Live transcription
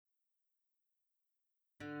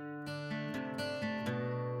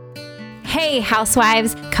Hey,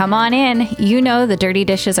 housewives, come on in. You know the dirty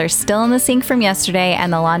dishes are still in the sink from yesterday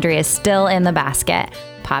and the laundry is still in the basket.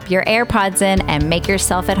 Pop your AirPods in and make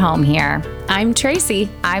yourself at home here. I'm Tracy.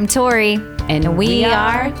 I'm Tori. And we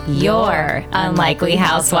are your Unlikely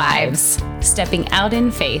Housewives. Stepping out in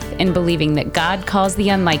faith and believing that God calls the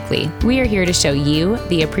unlikely, we are here to show you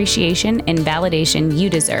the appreciation and validation you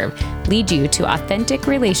deserve, lead you to authentic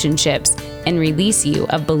relationships, and release you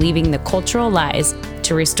of believing the cultural lies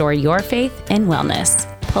to restore your faith and wellness.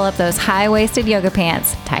 Pull up those high-waisted yoga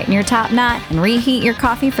pants, tighten your top knot, and reheat your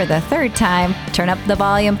coffee for the third time. Turn up the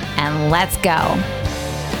volume, and let's go.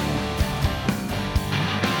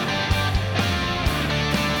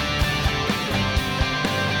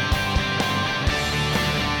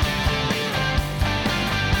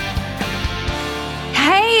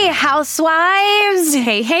 Hey, housewives!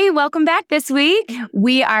 Hey, welcome back this week.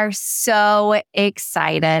 We are so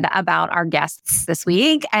excited about our guests this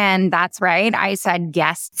week. And that's right, I said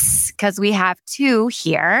guests because we have two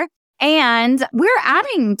here. And we're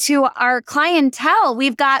adding to our clientele.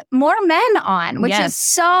 We've got more men on, which is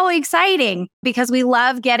so exciting because we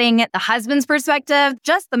love getting the husband's perspective,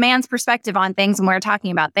 just the man's perspective on things when we're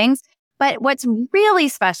talking about things. But what's really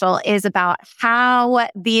special is about how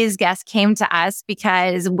these guests came to us,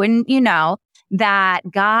 because wouldn't you know that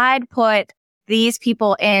God put these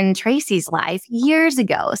people in Tracy's life years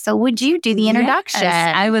ago. So would you do the introduction?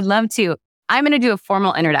 Yes, I would love to. I'm going to do a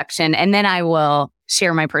formal introduction and then I will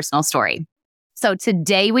share my personal story. So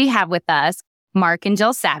today we have with us Mark and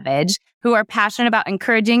Jill Savage, who are passionate about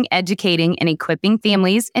encouraging, educating, and equipping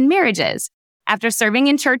families and marriages. After serving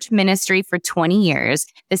in church ministry for 20 years,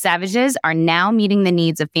 the Savages are now meeting the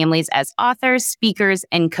needs of families as authors, speakers,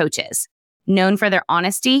 and coaches. Known for their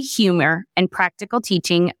honesty, humor, and practical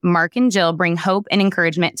teaching, Mark and Jill bring hope and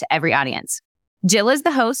encouragement to every audience. Jill is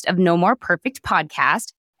the host of No More Perfect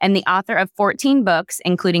podcast and the author of 14 books,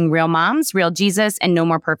 including Real Moms, Real Jesus, and No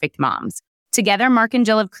More Perfect Moms. Together, Mark and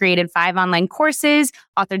Jill have created 5 online courses,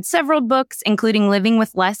 authored several books, including Living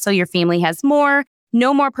with Less So Your Family Has More,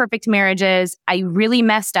 No More Perfect Marriages, I Really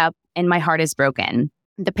Messed Up, and My Heart Is Broken.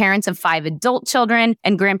 The parents of 5 adult children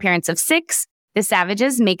and grandparents of 6, the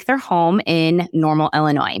Savages make their home in Normal,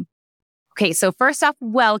 Illinois. Okay, so first off,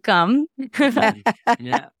 welcome.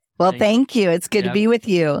 Well, thank you. It's good to be with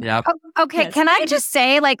you. Oh, okay, can I just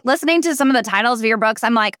say, listening to some of the titles of your books,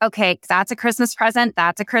 I'm like, okay, that's a Christmas present.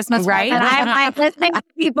 That's a Christmas present. I'm listening to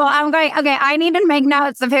people. I'm going, okay, I need to make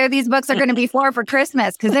notes of who these books are going to be for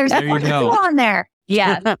Christmas, because there's more people on there.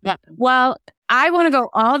 Yeah. Well, I want to go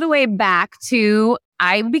all the way back to,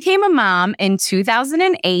 I became a mom in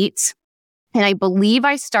 2008. And I believe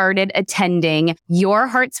I started attending your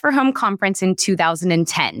Hearts for Home conference in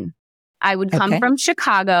 2010. I would come from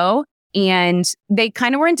Chicago, and they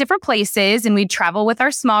kind of were in different places, and we'd travel with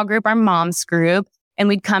our small group, our mom's group, and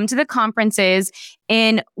we'd come to the conferences.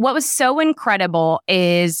 And what was so incredible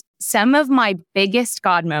is some of my biggest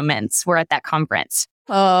God moments were at that conference.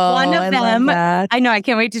 Oh, one of them, I know, I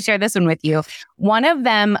can't wait to share this one with you. One of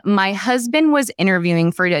them, my husband was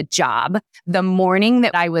interviewing for a job the morning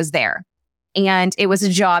that I was there. And it was a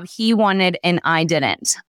job he wanted and I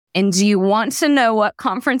didn't. And do you want to know what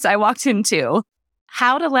conference I walked into?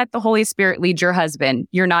 How to let the Holy Spirit lead your husband.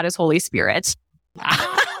 You're not his Holy Spirit.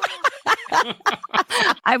 I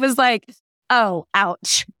was like, oh,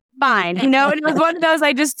 ouch. Fine. You know, it was one of those,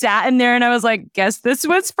 I just sat in there and I was like, guess this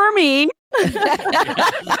was for me.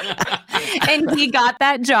 And he got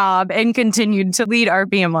that job and continued to lead our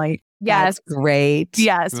family. Yes. That's great.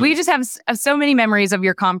 Yes. We just have so many memories of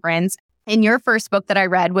your conference. And your first book that I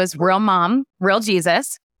read was Real Mom, Real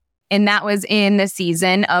Jesus. And that was in the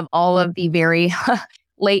season of all of the very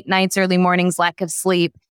late nights, early mornings, lack of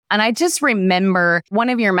sleep. And I just remember one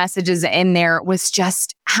of your messages in there was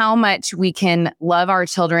just how much we can love our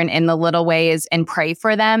children in the little ways and pray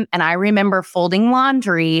for them. And I remember folding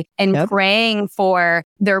laundry and praying for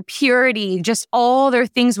their purity, just all their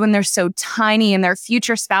things when they're so tiny, and their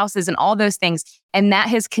future spouses and all those things. And that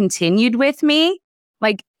has continued with me,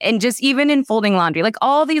 and just even in folding laundry,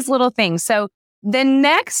 all these little things. So the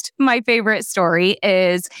next, my favorite story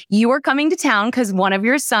is you were coming to town because one of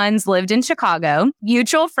your sons lived in Chicago.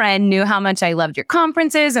 Mutual friend knew how much I loved your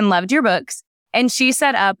conferences and loved your books. And she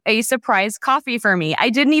set up a surprise coffee for me. I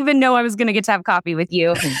didn't even know I was going to get to have coffee with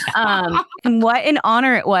you. And what an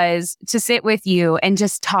honor it was to sit with you and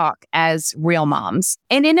just talk as real moms.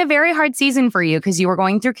 And in a very hard season for you, because you were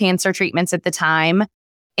going through cancer treatments at the time.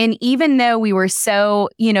 And even though we were so,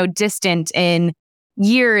 distant in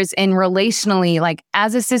years and relationally,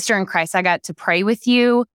 as a sister in Christ, I got to pray with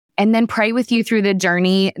you and then pray with you through the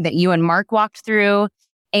journey that you and Mark walked through.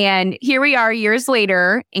 And here we are years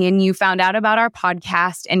later, and you found out about our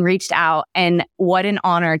podcast and reached out. And what an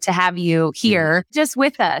honor to have you here just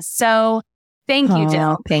with us. So thank you,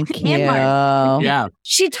 Jill. Thank you. Yeah.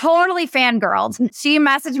 She totally fangirled. She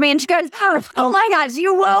messaged me and she goes, oh my gosh,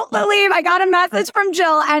 you won't believe I got a message from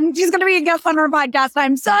Jill and she's going to be a guest on her podcast.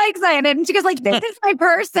 I'm so excited. And she goes like, this is my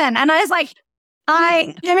person. And I was like,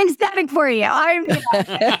 I am ecstatic for you. So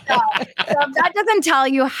that doesn't tell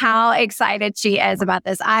you how excited she is about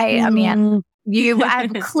this. I mean, you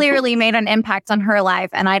have clearly made an impact on her life.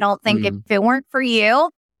 And I don't think if it weren't for you,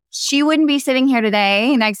 she wouldn't be sitting here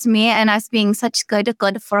today next to me and us being such good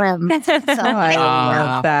friends. So, I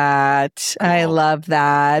love that. I love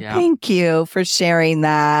that. Yeah. Thank you for sharing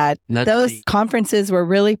that. Those conferences were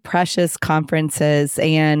really precious conferences.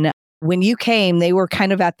 And when you came, they were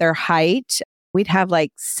kind of at their height. We'd have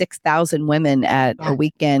like 6,000 women at a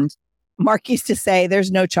weekend. Mark used to say, there's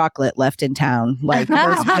no chocolate left in town. Like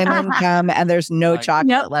those women come and there's no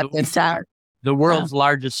chocolate left in town. The world's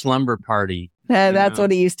largest slumber party. That's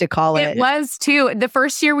what he used to call it. It was too. The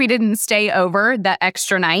first year we didn't stay over that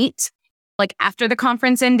extra night, like after the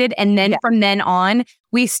conference ended. And then from then on,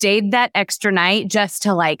 we stayed that extra night just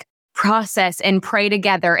to like process and pray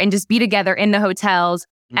together and just be together in the hotels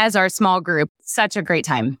as our small group. Such a great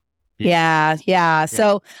time. Yeah.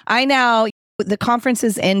 So the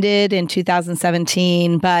conferences ended in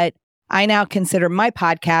 2017, but I now consider my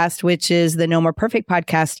podcast, which is the No More Perfect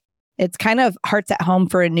podcast. It's kind of Hearts at Home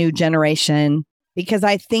for a new generation, because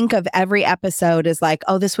I think of every episode as like,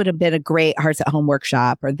 oh, this would have been a great Hearts at Home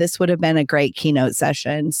workshop, or this would have been a great keynote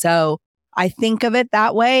session. So I think of it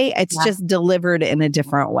that way. It's just delivered in a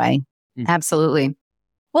different way. Absolutely.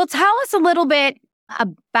 well, tell us a little bit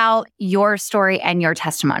about your story and your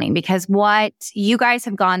testimony, because what you guys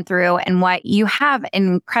have gone through and what you have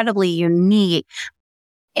incredibly unique,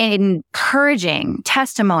 encouraging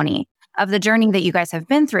testimony of the journey that you guys have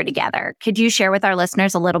been through together. Could you share with our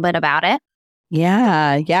listeners a little bit about it?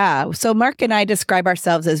 Yeah. So Mark and I describe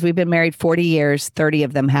ourselves as we've been married 40 years, 30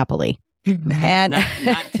 of them happily. And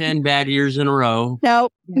not 10 bad years in a row.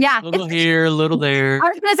 Nope. Yeah. A little here, a little there. I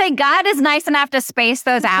was going to say, God is nice enough to space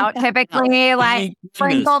those out, typically, like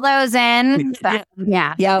sprinkle those in. So,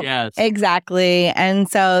 yeah. Yes. Exactly. And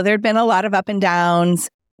so there'd been a lot of up and downs.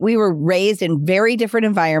 We were raised in very different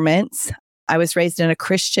environments. I was raised in a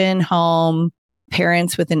Christian home,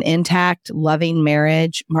 parents with an intact, loving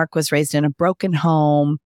marriage. Mark was raised in a broken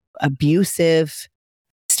home, abusive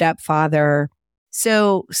stepfather.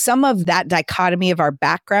 So some of that dichotomy of our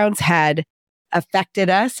backgrounds had affected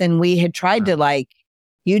us, and we had tried to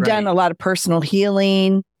you'd done a lot of personal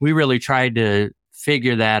healing. We really tried to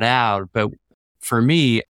figure that out. But for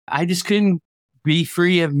me, I just couldn't be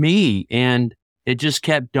free of me. And it just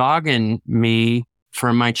kept dogging me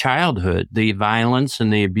from my childhood, the violence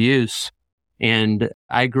and the abuse. And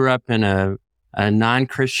I grew up in a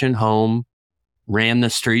non-Christian home, ran the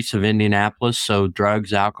streets of Indianapolis. So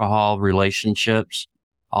drugs, alcohol, relationships,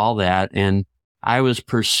 all that. And I was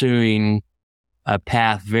pursuing a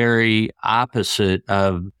path very opposite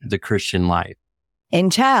of the Christian life.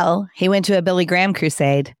 Until he went to a Billy Graham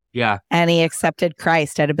crusade. Yeah. And he accepted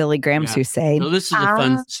Christ at a Billy Graham crusade. So this is a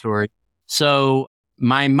fun story. So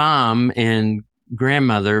my mom and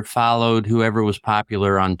grandmother followed whoever was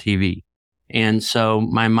popular on TV. And so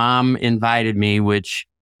my mom invited me, which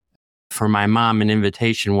for my mom, an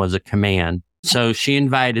invitation was a command. So she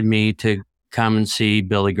invited me to come and see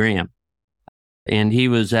Billy Graham. And he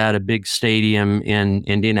was at a big stadium in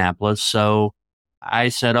Indianapolis. So I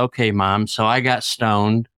said, okay, Mom. So I got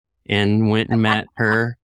stoned and went and met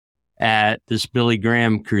her at this Billy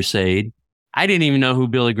Graham crusade. I didn't even know who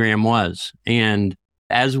Billy Graham was. And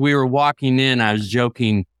as we were walking in, I was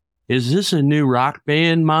joking, is this a new rock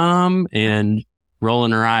band, Mom? And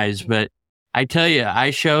rolling her eyes. But I tell you,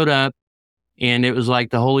 I showed up and it was like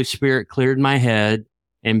the Holy Spirit cleared my head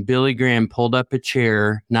and Billy Graham pulled up a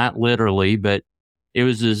chair, not literally, but it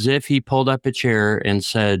was as if he pulled up a chair and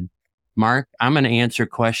said, Mark, I'm going to answer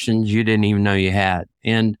questions you didn't even know you had.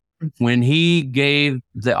 And when he gave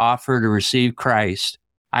the offer to receive Christ,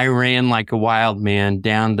 I ran like a wild man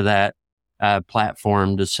down to that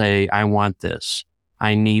platform to say, I want this.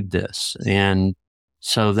 I need this. And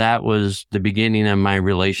so that was the beginning of my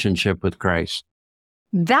relationship with Christ.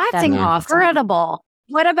 That's incredible.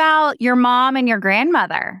 What about your mom and your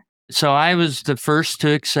grandmother? So I was the first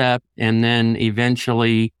to accept, and then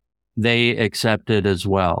eventually they accepted as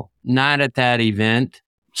well. Not at that event.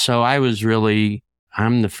 So I'm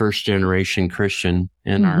the first generation Christian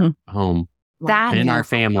in our home, in our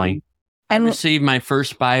family. I received my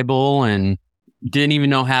first Bible and didn't even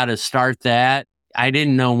know how to start that. I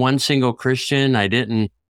didn't know one single Christian. I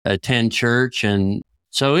didn't attend church. And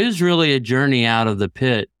so it was really a journey out of the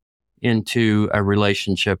pit into a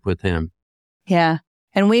relationship with him. Yeah.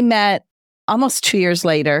 And we met almost 2 years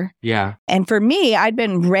later. Yeah. And for me, I'd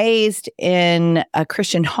been raised in a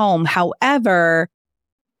Christian home. However,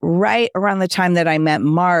 right around the time that I met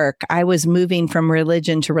Mark, I was moving from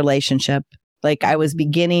religion to relationship. Like I was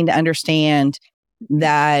beginning to understand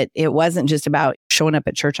that it wasn't just about showing up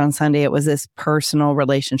at church on Sunday. It was this personal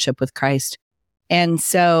relationship with Christ. And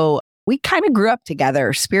so we kind of grew up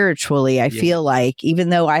together spiritually, I feel like, even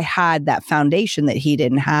though I had that foundation that he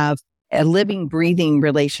didn't have. A living, breathing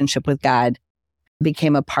relationship with God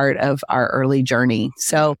became a part of our early journey.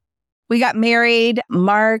 So we got married.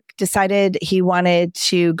 Mark decided he wanted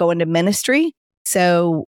to go into ministry.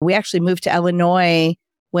 So we actually moved to Illinois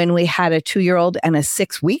when we had a 2-year-old and a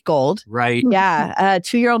 6-week-old. Right. Yeah, a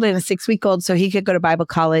 2-year-old and a 6-week-old. So he could go to Bible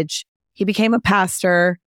college. He became a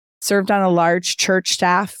pastor, served on a large church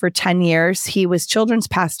staff for 10 years. He was children's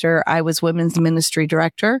pastor. I was women's ministry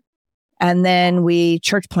director. And then we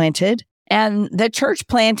church planted. And the church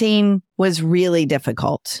planting was really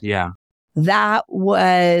difficult. Yeah. That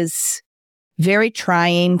was very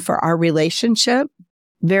trying for our relationship,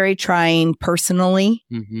 very trying personally.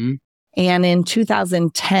 Mm-hmm. And in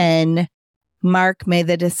 2010, Mark made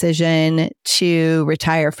the decision to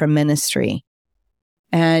retire from ministry.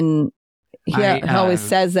 And he always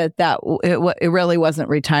says that it really wasn't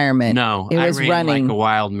retirement. No, it was I ran running like a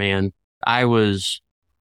wild man. I was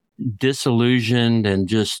disillusioned and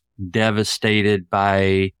just devastated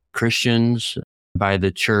by Christians, by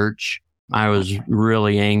the church. I was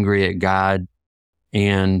really angry at God,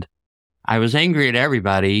 and I was angry at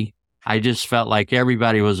everybody. I just felt like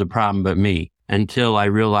everybody was a problem but me, until I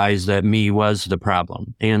realized that me was the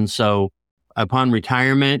problem. And so upon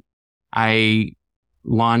retirement, I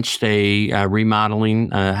launched a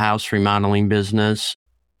house remodeling business.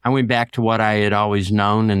 I went back to what I had always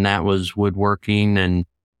known, and that was woodworking and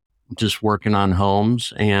just working on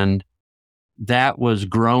homes. And that was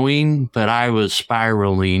growing, but I was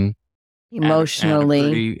spiraling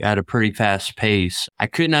emotionally at a pretty fast pace. I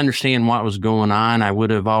couldn't understand what was going on. I would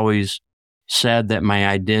have always said that my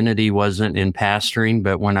identity wasn't in pastoring,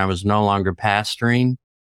 but when I was no longer pastoring,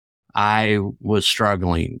 I was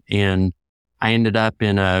struggling. And I ended up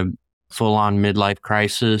in a full-on midlife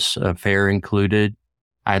crisis, affair included.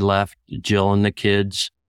 I left Jill and the kids,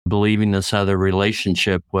 believing this other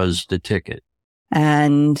relationship was the ticket.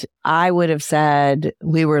 And I would have said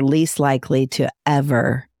we were least likely to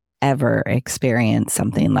ever experience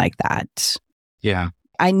something like that. Yeah.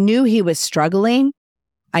 I knew he was struggling.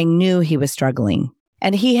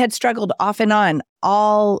 And he had struggled off and on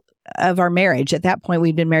all of our marriage. At that point,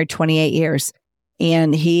 we'd been married 28 years.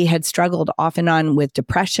 And he had struggled off and on with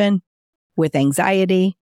depression, with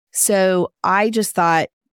anxiety. So I just thought,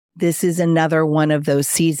 this is another one of those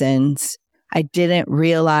seasons. I didn't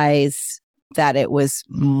realize that it was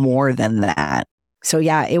more than that. So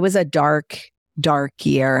yeah, it was a dark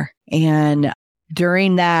year. And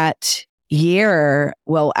during that year,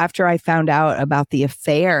 well, after I found out about the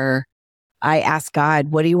affair, I asked God,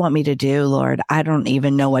 what do you want me to do, Lord? I don't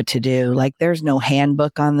even know what to do. Like, there's no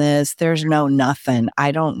handbook on this. There's no nothing.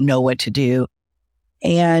 I don't know what to do.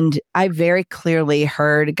 And I very clearly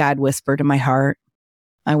heard God whisper to my heart,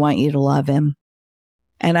 I want you to love him.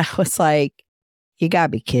 And I was like, you gotta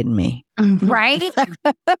be kidding me. Right?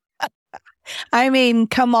 I mean,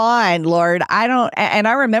 come on, Lord. And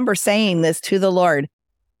I remember saying this to the Lord.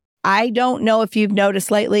 I don't know if you've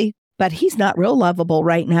noticed lately, but he's not real lovable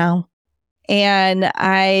right now. And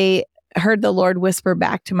I heard the Lord whisper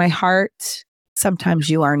back to my heart, sometimes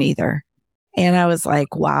you aren't either. And I was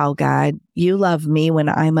like, wow, God, you love me when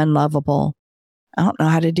I'm unlovable. I don't know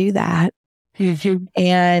how to do that.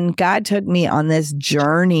 And God took me on this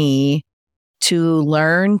journey to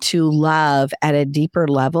learn to love at a deeper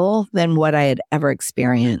level than what I had ever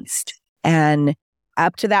experienced. And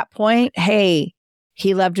up to that point, hey,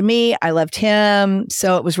 he loved me, I loved him.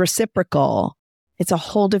 So it was reciprocal. It's a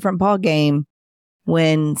whole different ballgame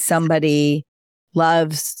when somebody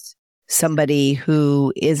loves somebody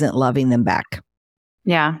who isn't loving them back.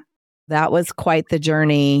 Yeah. That was quite the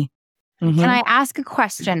journey. Mm-hmm. Can I ask a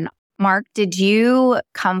question? Mark, did you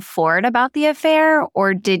come forward about the affair,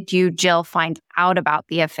 or did you, Jill, find out about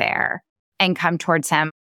the affair and come towards him?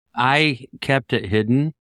 I kept it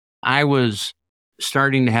hidden. I was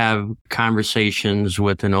starting to have conversations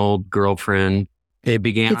with an old girlfriend. It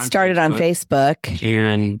started on Facebook.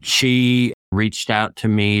 And she reached out to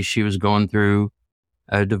me. She was going through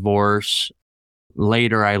a divorce.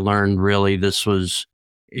 Later, I learned really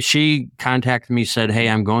she contacted me, said, hey,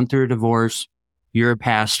 I'm going through a divorce. You're a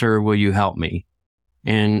pastor. Will you help me?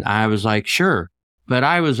 And I was like, sure. But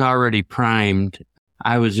I was already primed.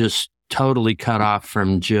 I was just totally cut off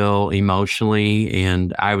from Jill emotionally,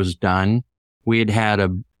 and I was done. We had had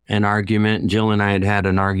an argument. Jill and I had had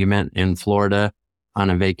an argument in Florida on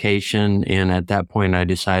a vacation. And at that point, I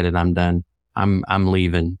decided I'm done. I'm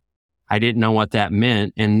leaving. I didn't know what that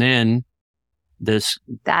meant. And then that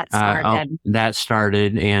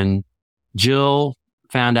started. And Jill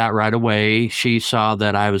found out right away. She saw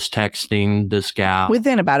that I was texting this gal.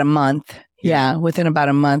 Within about a month. Yeah. Within about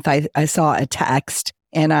a month, I saw a text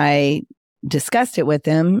and I discussed it with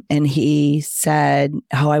him. And he said,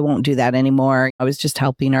 oh, I won't do that anymore. I was just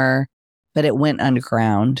helping her, but it went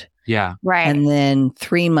underground. Yeah. Right. And then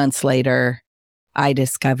 3 months later, I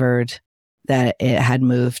discovered that it had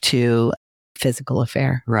moved to physical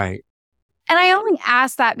affair. Right. And I only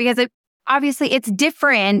ask that because obviously it's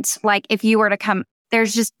different. Like if you were to come,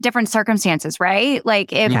 there's just different circumstances, right?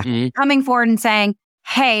 Like if coming forward and saying,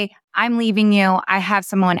 hey, I'm leaving you, I have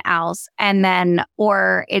someone else. And then,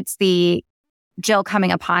 or it's the Jill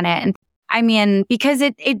coming upon it. And I mean, because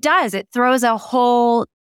it throws a whole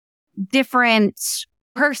different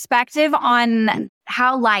perspective on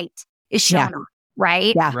how light is shown,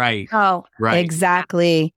 right? Yeah. Right. Oh, right.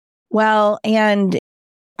 Exactly. Well, and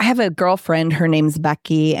I have a girlfriend, her name's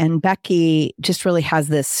Becky, and Becky just really has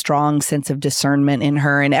this strong sense of discernment in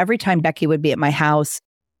her. And every time Becky would be at my house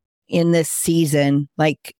in this season,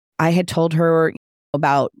 like I had told her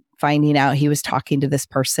about finding out he was talking to this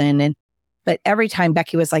person. But every time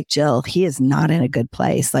Becky was like, Jill, he is not in a good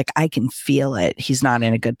place. Like I can feel it. He's not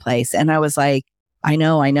in a good place. And I was like, I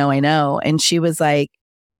know. And she was like,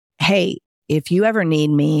 hey, if you ever need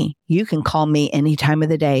me, you can call me any time of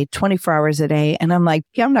the day, 24 hours a day. And I'm like,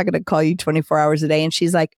 yeah, I'm not going to call you 24 hours a day. And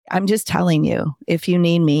she's like, I'm just telling you, if you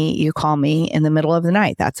need me, you call me in the middle of the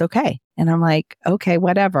night. That's okay. And I'm like, okay,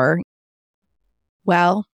 whatever.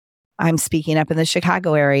 Well, I'm speaking up in the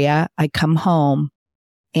Chicago area. I come home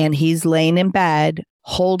and he's laying in bed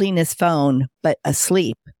holding his phone, but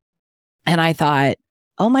asleep. And I thought,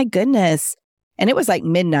 oh my goodness. And it was like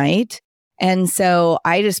midnight. And so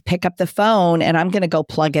I just pick up the phone and I'm going to go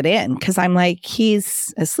plug it in because I'm like,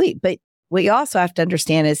 he's asleep. But what you also have to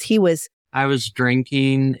understand is I was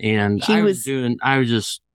drinking and I was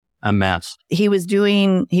just a mess. He was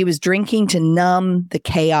drinking to numb the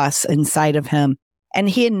chaos inside of him. And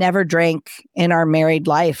he had never drank in our married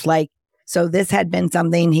life. So this had been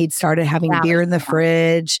something he'd started having beer in the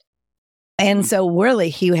fridge. And so really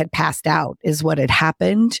he had passed out is what had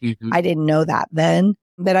happened. Mm-hmm. I didn't know that then.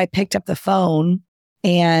 But I picked up the phone,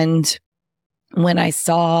 and when I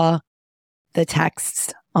saw the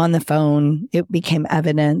texts on the phone, it became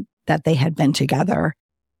evident that they had been together.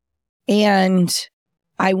 And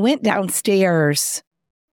I went downstairs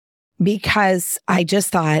because I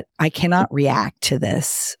just thought, I cannot react to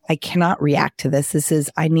this. I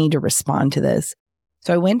need to respond to this.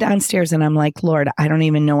 So I went downstairs and I'm like, Lord, I don't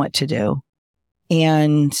even know what to do.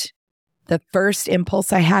 And the first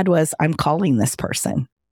impulse I had was, I'm calling this person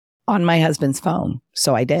on my husband's phone.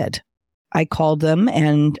 So I did. I called them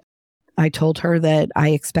and I told her that I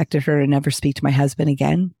expected her to never speak to my husband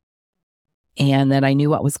again and that I knew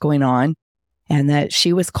what was going on and that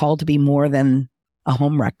she was called to be more than a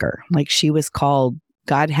homewrecker. Like she was called,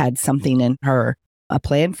 God had something in her, a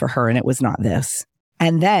plan for her, and it was not this.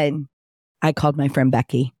 And then I called my friend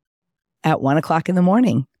Becky at 1:00 in the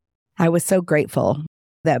morning. I was so grateful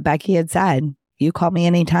that Becky had said, you call me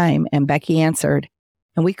anytime. And Becky answered.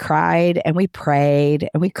 And we cried and we prayed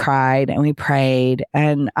and we cried and we prayed.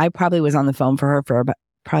 And I probably was on the phone for her for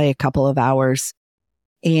probably a couple of hours.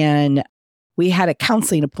 And we had a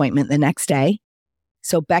counseling appointment the next day.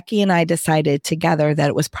 So Becky and I decided together that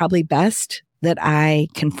it was probably best that I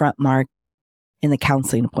confront Mark in the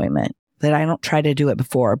counseling appointment, that I don't try to do it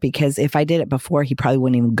before, because if I did it before, he probably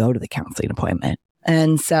wouldn't even go to the counseling appointment.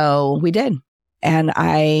 And so we did. And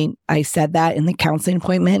I said that in the counseling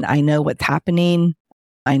appointment, I know what's happening.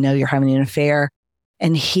 I know you're having an affair.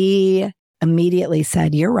 And he immediately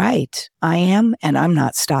said, you're right. I am. And I'm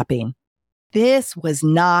not stopping. This was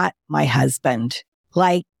not my husband.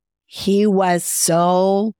 Like he was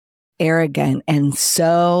so arrogant and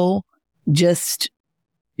so just.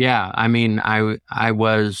 Yeah. I mean, I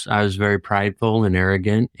was very prideful and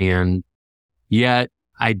arrogant, and yet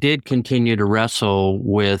I did continue to wrestle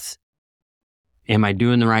with, am I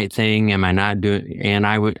doing the right thing? Am I not doing? And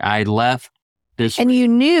I left this. And you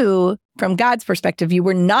knew from God's perspective, you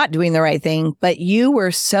were not doing the right thing, but you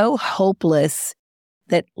were so hopeless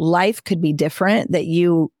that life could be different that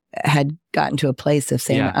you had gotten to a place of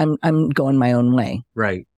saying, I'm going my own way.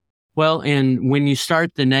 Right. Well, and when you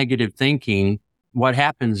start the negative thinking, what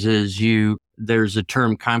happens is there's a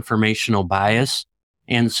term confirmational bias.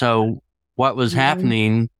 And so what was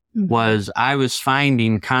happening was I was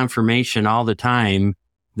finding confirmation all the time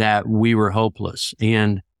that we were hopeless.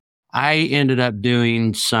 And I ended up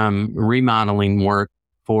doing some remodeling work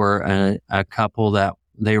for a couple that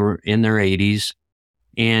they were in their 80s.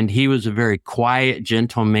 And he was a very quiet,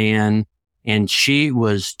 gentle man. And she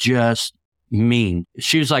was just mean.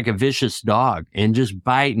 She was like a vicious dog and just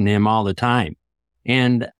biting him all the time.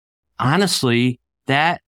 And honestly,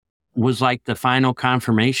 that was like the final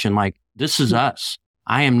confirmation, like, this is us.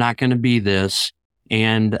 I am not going to be this,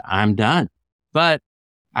 and I'm done. But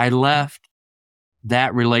I left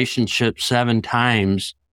that relationship 7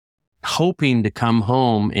 times hoping to come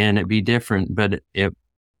home and it be different, but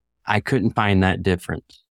I couldn't find that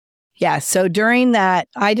difference. Yeah. So during that,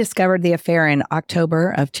 I discovered the affair in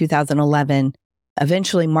October of 2011.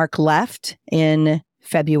 Eventually, Mark left in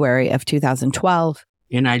February of 2012.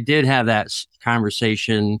 And I did have that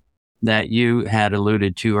conversation that you had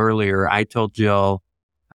alluded to earlier. I told Jill,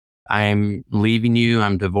 I'm leaving you,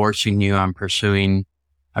 I'm divorcing you, I'm pursuing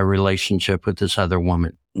a relationship with this other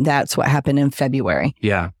woman. That's what happened in February.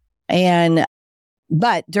 Yeah.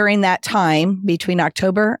 But during that time between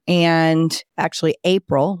October and actually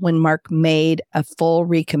April, when Mark made a full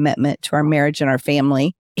recommitment to our marriage and our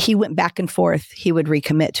family, he went back and forth. He would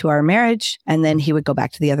recommit to our marriage and then he would go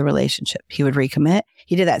back to the other relationship. He would recommit.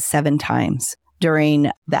 He did that 7 times during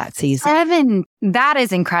that season. 7. That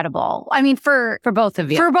is incredible. I mean, for both of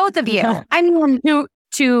you. For both of you. I mean,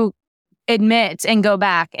 To admit and go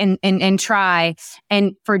back and try,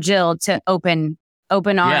 and for Jill to open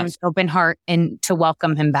arms, open heart, and to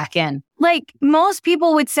welcome him back in. like most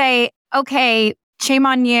people would say, okay, shame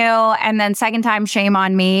on you. And then second time, shame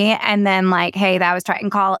on me. And then like, hey, that was trying,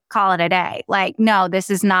 call it a day. Like, no, this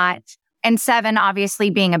is not. And 7,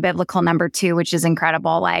 obviously being a biblical number 2, which is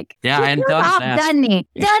incredible. Like, yeah, I hadn't thought of that.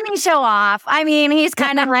 Doesn't he show off? I mean, he's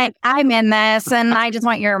kind of like, I'm in this and I just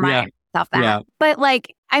want you to remind yourself that. Yeah. But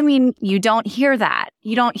like, I mean, you don't hear that.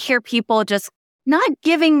 You don't hear people just not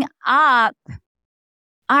giving up.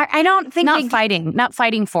 I don't think not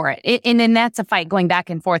fighting for it. And then that's a fight going back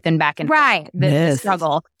and forth and back and right. forth. The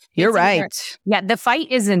struggle. You're right. Yeah, the fight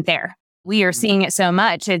isn't there. We are seeing it so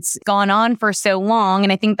much. It's gone on for so long.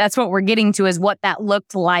 And I think that's what we're getting to is what that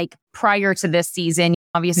looked like prior to this season.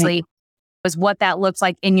 Obviously, was what that looked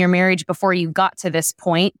like in your marriage before you got to this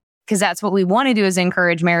point. Because that's what we want to do is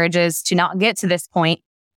encourage marriages to not get to this point.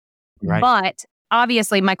 Right. But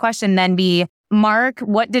obviously, my question then be, Mark,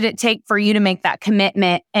 what did it take for you to make that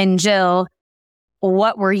commitment? And Jill,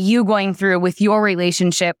 what were you going through with your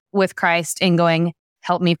relationship with Christ and going,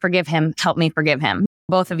 help me forgive him, help me forgive him?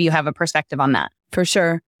 Both of you have a perspective on that. For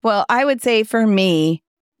sure. Well, I would say for me,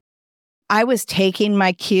 I was taking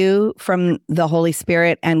my cue from the Holy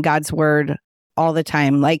Spirit and God's word all the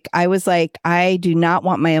time. Like, I was like, I do not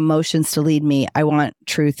want my emotions to lead me. I want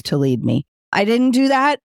truth to lead me. I didn't do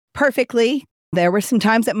that perfectly. There were some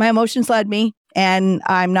times that my emotions led me, and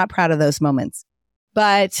I'm not proud of those moments.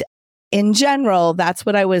 But in general, that's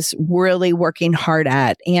what I was really working hard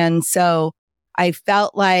at. And so I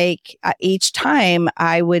felt like each time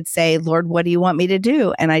I would say, Lord, what do you want me to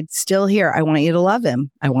do? And I'd still hear, I want you to love him.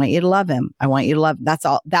 I want you to love him. I want you to love him. That's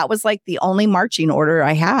all. That was like the only marching order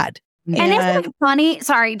I had. And isn't it funny?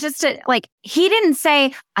 Sorry, just to like, he didn't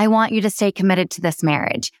say, I want you to stay committed to this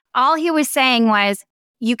marriage. All he was saying was,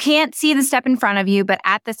 you can't see the step in front of you, but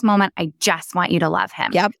at this moment, I just want you to love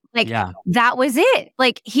him. Yep. Like, that was it.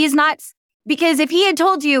 Like, he's not, because if he had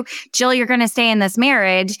told you, Jill, you're going to stay in this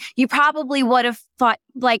marriage, you probably would have thought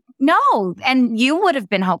like, no, and you would have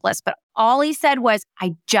been hopeless. But all he said was,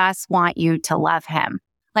 I just want you to love him.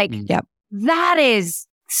 Like, that is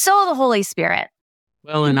so the Holy Spirit.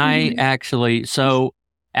 Well, and I actually, so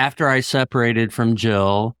after I separated from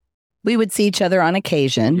Jill, we would see each other on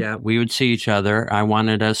occasion. Yeah, we would see each other. I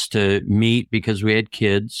wanted us to meet because we had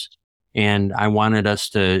kids, and I wanted us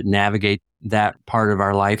to navigate that part of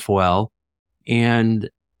our life well.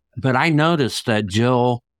 But I noticed that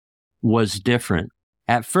Jill was different.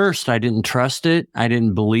 At first, I didn't trust it. I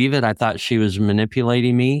didn't believe it. I thought she was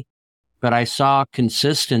manipulating me. But I saw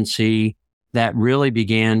consistency that really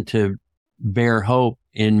began to bear hope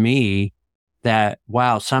in me that,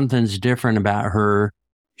 wow, something's different about her.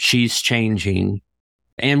 She's changing.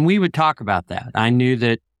 And we would talk about that. I knew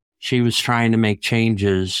that she was trying to make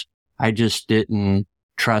changes. I just didn't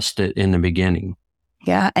trust it in the beginning.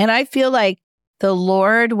 Yeah. And I feel like the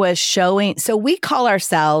Lord was showing. So we call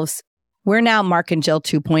ourselves, we're now Mark and Jill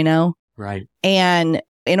 2.0. Right. And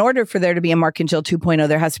in order for there to be a Mark and Jill 2.0,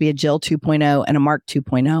 there has to be a Jill 2.0 and a Mark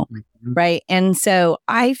 2.0. Mm-hmm. Right. And so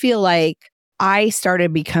I feel like I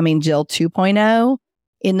started becoming Jill 2.0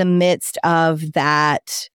 in the midst of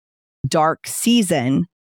that dark season.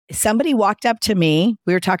 Somebody walked up to me.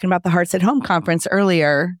 We were talking about the Hearts at Home conference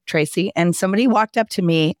earlier, Tracy, and somebody walked up to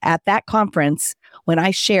me at that conference when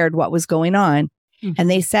I shared what was going on. Mm-hmm. And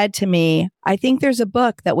they said to me, I think there's a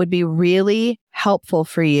book that would be really helpful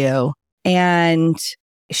for you. And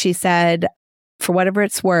she said, for whatever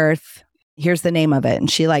it's worth, here's the name of it.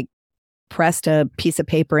 And she like pressed a piece of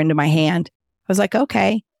paper into my hand. I was like,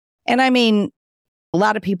 okay. And I mean, a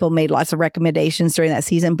lot of people made lots of recommendations during that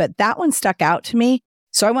season, but that one stuck out to me.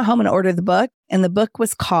 So I went home and ordered the book, and the book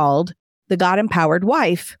was called The God Empowered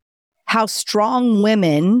Wife: How Strong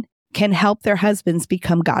Women Can Help Their Husbands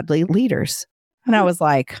Become Godly Leaders. And I was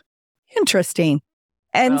like, interesting.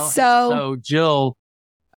 And so Jill,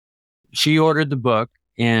 she ordered the book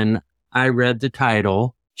and I read the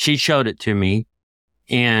title. She showed it to me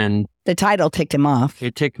and the title ticked him off.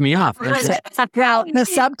 It ticked me off. The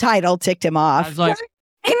subtitle ticked him off. I was like,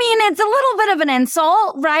 I mean, it's a little bit of an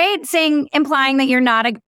insult, right? Implying that you're not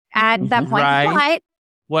at that point. Right.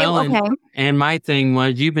 But well, and my thing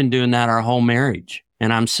was, you've been doing that our whole marriage,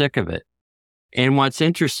 and I'm sick of it. And what's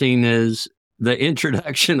interesting is the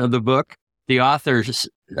introduction of the book, the author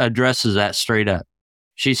addresses that straight up.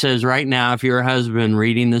 She says, right now, if you're a husband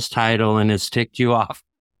reading this title and it's ticked you off,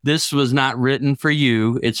 this was not written for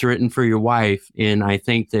you. It's written for your wife. And I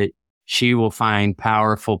think that she will find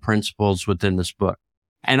powerful principles within this book.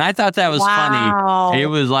 And I thought that was funny. It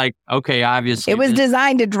was like, okay, obviously. It was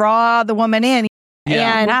designed to draw the woman in.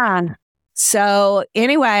 Yeah. And so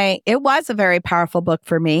anyway, it was a very powerful book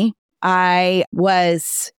for me. I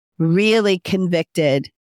was really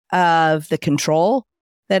convicted of the control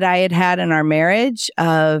that I had had in our marriage.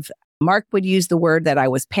 Mark would use the word that I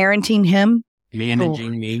was parenting him.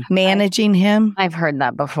 Managing me. Managing him. I've heard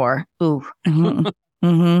that before. Ooh. Mm-hmm.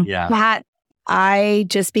 Mm-hmm. Yeah. I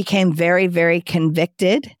just became very, very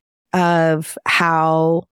convicted of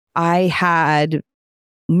how I had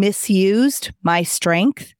misused my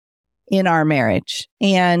strength in our marriage.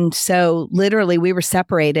 And so literally we were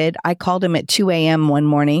separated. I called him at 2 a.m. one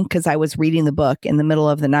morning because I was reading the book in the middle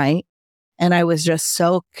of the night. And I was just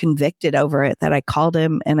so convicted over it that I called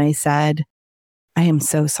him and I said, I am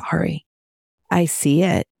so sorry. I see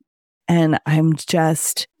it. And I'm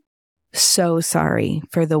just so sorry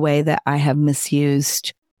for the way that I have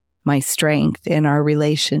misused my strength in our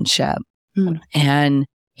relationship. And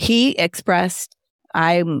he expressed,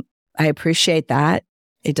 I appreciate that.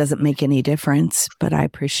 It doesn't make any difference, but I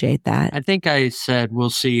appreciate that. I think I said, we'll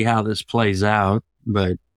see how this plays out,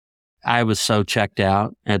 but I was so checked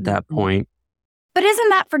out at that point. But isn't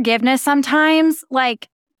that forgiveness sometimes? Like,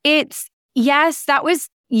 yes, that was,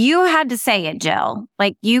 you had to say it, Jill.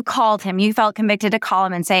 Like, you called him, you felt convicted to call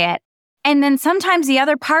him and say it. And then sometimes the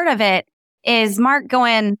other part of it is Mark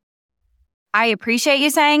going, I appreciate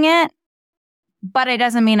you saying it, but it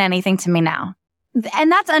doesn't mean anything to me now.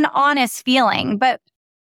 And that's an honest feeling. But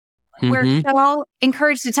we're so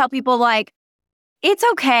encouraged to tell people, like, it's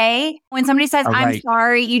okay. When somebody says, I'm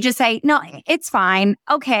sorry, you just say, no, it's fine.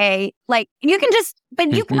 Okay. Like, you can just,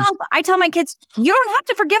 but you can also, I tell my kids, you don't have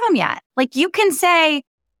to forgive them yet. Like, you can say,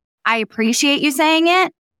 I appreciate you saying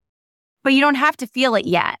it, but you don't have to feel it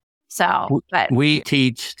yet. So, but we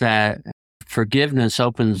teach that forgiveness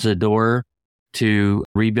opens the door to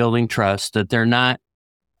rebuilding trust, that they're not,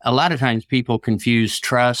 a lot of times people confuse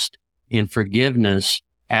trust and forgiveness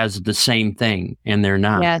as the same thing, and they're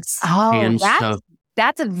not. Yes. Oh, and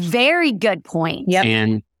that's a very good point. Yep.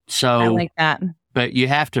 And so, I like that. But you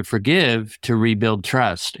have to forgive to rebuild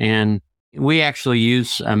trust. And we actually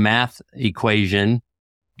use a math equation: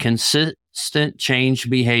 consistent change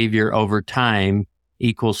behavior over time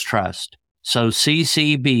equals trust. So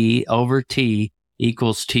CCB over T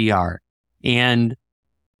equals TR. And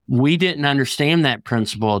we didn't understand that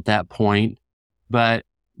principle at that point, but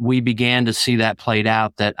we began to see that played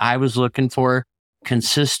out, that I was looking for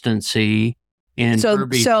consistency in her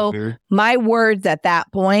behavior. So my words at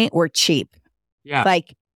that point were cheap. Yeah.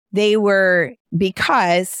 Like they were,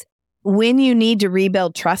 because when you need to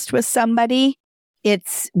rebuild trust with somebody,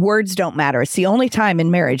 it's words don't matter. It's the only time in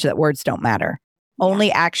marriage that words don't matter.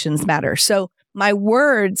 Only actions matter. So my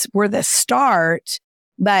words were the start,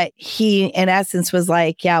 but he, in essence, was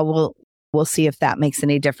like, yeah, we'll see if that makes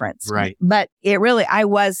any difference. Right. But it really, I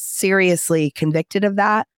was seriously convicted of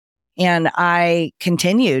that. And I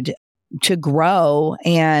continued to grow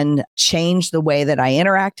and change the way that I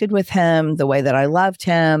interacted with him, the way that I loved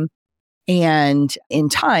him. And in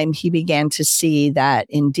time, he began to see that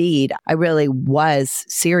indeed, I really was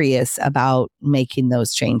serious about making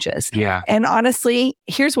those changes. Yeah. And honestly,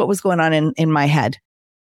 here's what was going on in my head.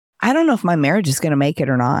 I don't know if my marriage is going to make it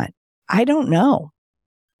or not. I don't know.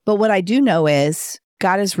 But what I do know is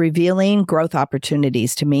God is revealing growth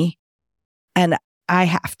opportunities to me, and I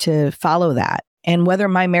have to follow that. And whether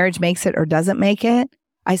my marriage makes it or doesn't make it,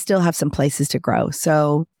 I still have some places to grow.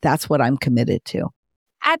 So that's what I'm committed to.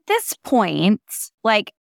 At this point,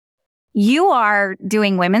 like, you are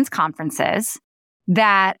doing women's conferences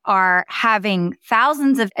that are having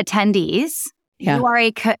thousands of attendees. Yeah.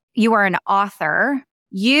 You are an author.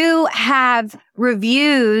 You have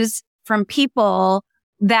reviews from people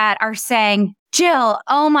that are saying, Jill,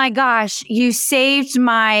 oh my gosh, you saved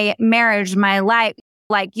my marriage, my life.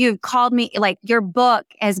 Like, you've called me, like, your book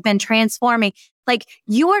has been transforming. Like,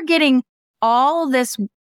 you are getting all this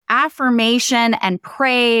affirmation and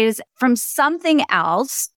praise from something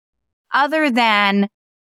else other than,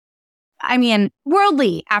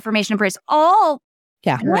 worldly affirmation and praise. All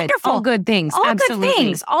wonderful. All good things. All Absolutely. good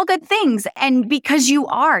things. All good things. And because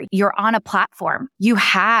you're on a platform, you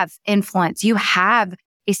have influence, you have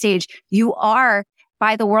a stage, you are,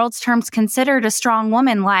 by the world's terms, considered a strong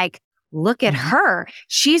woman. Like, look at her.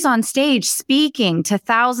 She's on stage speaking to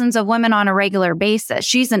thousands of women on a regular basis.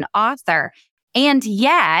 She's an author. And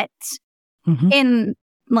yet, in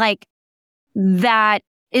like, that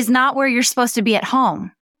is not where you're supposed to be at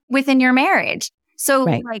home within your marriage. So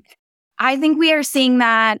like, I think we are seeing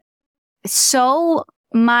that so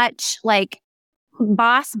much, like,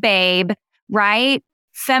 boss babe, right?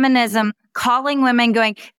 Feminism, calling women,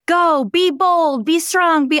 going, go, be bold, be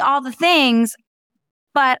strong, be all the things.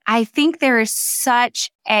 But I think there is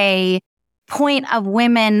such a point of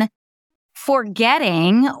women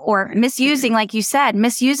forgetting or misusing, like you said,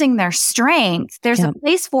 misusing their strength. There's a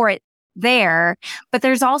place for it there, but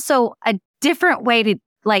there's also a different way to,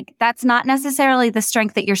 like, that's not necessarily the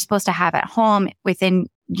strength that you're supposed to have at home within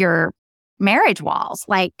your marriage walls.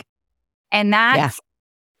 Like, and that's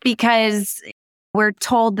because we're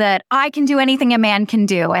told that I can do anything a man can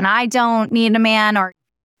do and I don't need a man,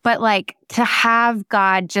 but like, to have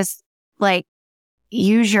God just like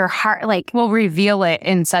use your heart, like, will reveal it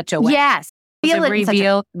in such a way. Yes.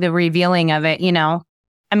 The revealing of it, you know.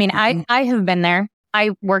 I have been there.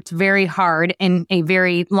 I worked very hard in a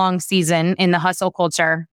very long season in the hustle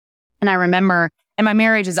culture. And I remember, and my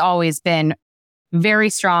marriage has always been very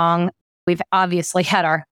strong. We've obviously had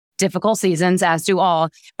our difficult seasons, as do all.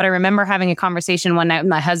 But I remember having a conversation one night with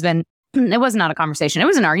my husband. It was not a conversation. It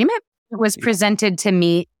was an argument. It was presented to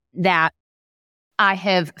me that I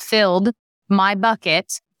have filled my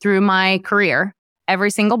bucket through my career,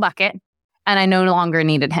 every single bucket, and I no longer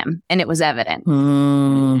needed him. And it was evident.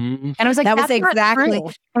 And I was like,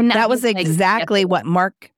 that was exactly what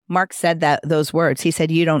Mark said, those words. He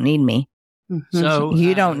said, you don't need me. So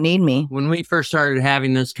you don't need me. When we first started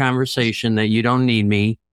having this conversation that you don't need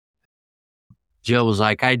me, Jill was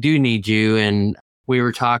like, I do need you. And we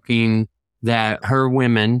were talking that her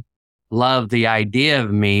women love the idea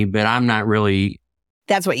of me, but I'm not really.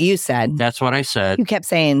 That's what you said. That's what I said. You kept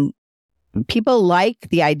saying, people like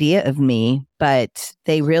the idea of me, but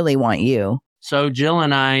they really want you. So Jill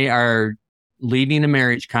and I are leading a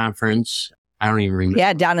marriage conference. I don't even remember.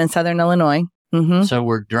 Yeah, down in Southern Illinois. So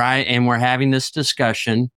we're and we're having this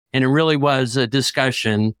discussion, and it really was a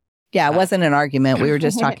discussion. Yeah, it wasn't an argument. We were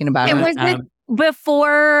just talking about it. Was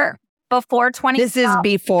before 2012? This is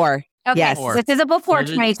before. Okay, yes. This is a before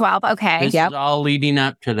 2012. Okay. This is all leading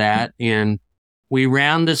up to that. And we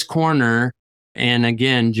round this corner, and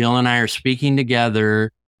again, Jill and I are speaking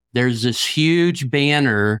together. There's this huge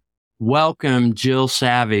banner, welcome Jill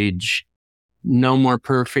Savage, no more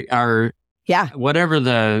perfect, or whatever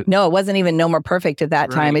No, it wasn't even no more perfect at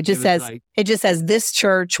that time. It just says this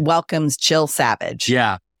church welcomes Jill Savage.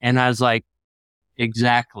 Yeah. And I was like,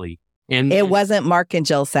 exactly. And it wasn't Mark and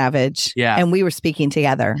Jill Savage. Yeah. And we were speaking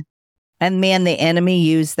together. And man, the enemy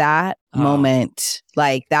used that moment.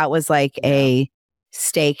 Like, that was like a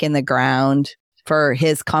stake in the ground for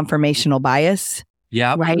his confirmational bias.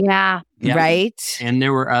 Yeah. Right. Yeah. Right. And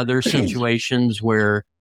there were other situations where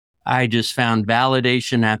I just found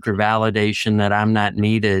validation after validation that I'm not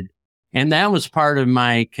needed. And that was part of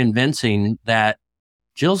my convincing that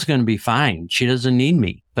Jill's going to be fine. She doesn't need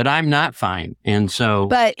me, but I'm not fine. And so.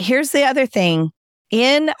 But here's the other thing.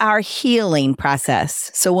 In our healing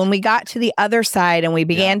process, so when we got to the other side and we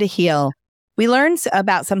began to heal, we learned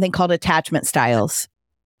about something called attachment styles.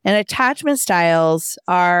 And attachment styles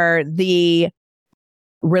are the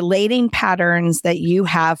relating patterns that you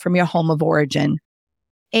have from your home of origin.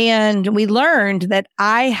 And we learned that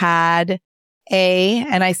I had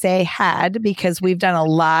and I say had because we've done a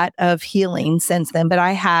lot of healing since then, but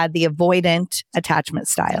I had the avoidant attachment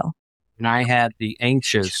style. And I had the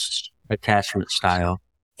anxious attachment style.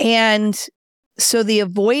 And so the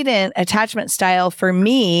avoidant attachment style for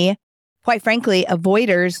me, quite frankly,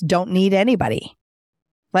 avoiders don't need anybody.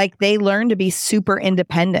 Like they learn to be super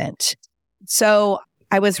independent. So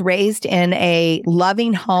I was raised in a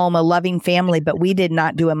loving home, a loving family, but we did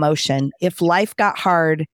not do emotion. If life got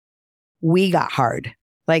hard, we got hard.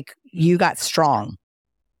 Like you got strong.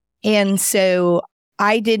 And so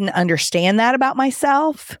I didn't understand that about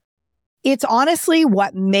myself. It's honestly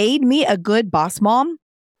what made me a good boss mom,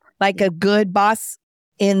 like a good boss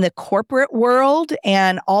in the corporate world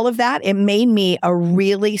and all of that. It made me a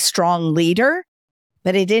really strong leader,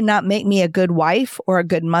 but it did not make me a good wife or a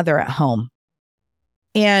good mother at home.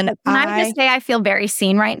 And Can I just say I feel very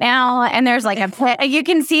seen right now? And there's like you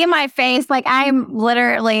can see in my face, like I'm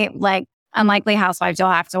literally like Unlikely Housewives.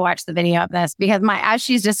 You'll have to watch the video of this because as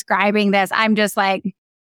she's describing this, I'm just like,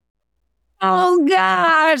 oh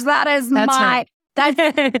gosh, that's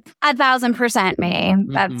 1,000% me.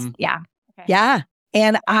 That's yeah. Okay. Yeah.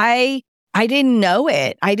 And I didn't know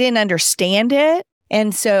it. I didn't understand it.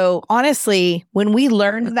 And so honestly, when we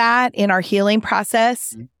learned that in our healing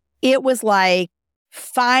process, it was like,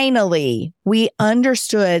 finally, we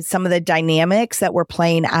understood some of the dynamics that were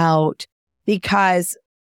playing out because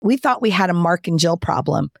we thought we had a Mark and Jill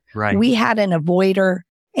problem. Right. We had an avoider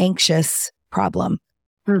anxious problem.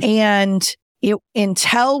 And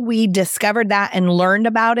until we discovered that and learned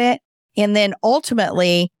about it, and then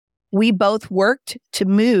ultimately we both worked to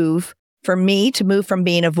move, for me to move from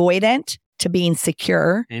being avoidant to being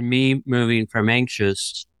secure. And me moving from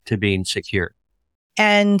anxious to being secure.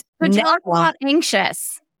 And so tell us about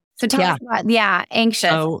anxious. So tell us about, anxious.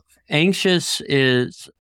 So anxious is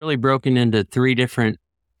really broken into 3 different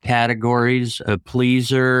categories: a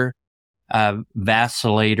pleaser, a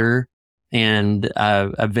vacillator, and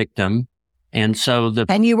a victim. And so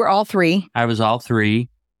and you were all 3. I was all 3.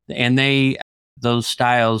 And those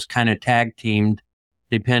styles kind of tag teamed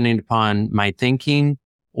depending upon my thinking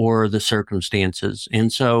or the circumstances.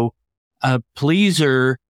 And so a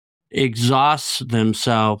pleaser exhausts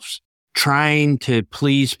themselves trying to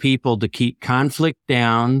please people, to keep conflict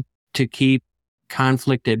down, to keep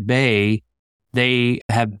conflict at bay. They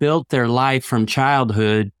have built their life from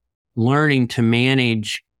childhood learning to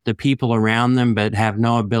manage the people around them, but have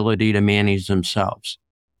no ability to manage themselves.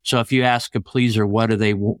 So if you ask a pleaser, what do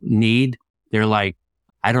they need? They're like,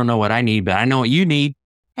 I don't know what I need, but I know what you need.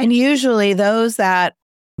 And usually those that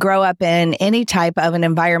grow up in any type of an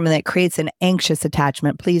environment that creates an anxious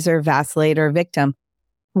attachment, pleaser, vacillator, victim,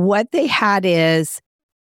 what they had is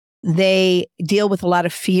they deal with a lot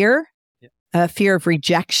of fear, fear of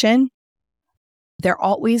rejection. They're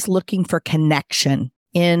always looking for connection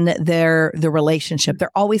in the relationship. They're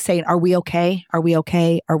always saying, are we okay? Are we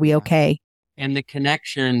okay? Are we okay? And the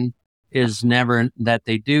connection is never, that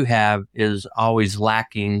they do have, is always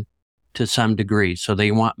lacking to some degree. So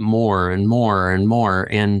they want more and more and more.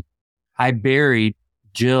 And I buried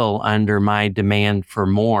Jill under my demand for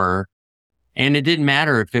more. And it didn't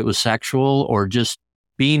matter if it was sexual or just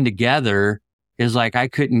being together. Is like I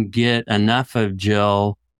couldn't get enough of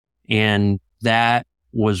Jill, and that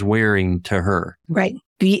was wearing to her. Right.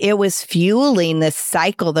 It was fueling this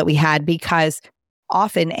cycle that we had because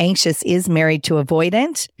often anxious is married to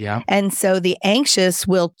avoidant. Yeah. And so the anxious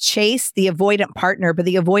will chase the avoidant partner, but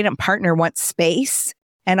the avoidant partner wants space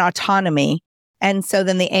and autonomy. And so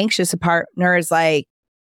then the anxious partner is like,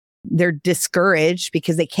 they're discouraged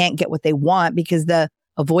because they can't get what they want because the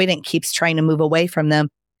avoidant keeps trying to move away from them.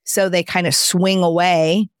 So they kind of swing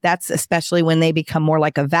away. That's especially when they become more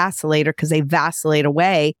like a vacillator because they vacillate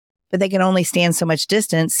away, but they can only stand so much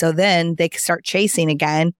distance. So then they start chasing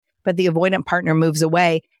again, but the avoidant partner moves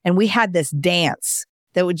away. And we had this dance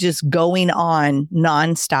that was just going on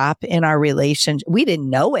nonstop in our relationship. We didn't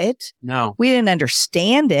know it. No. We didn't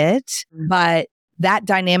understand it, but that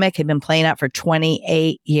dynamic had been playing out for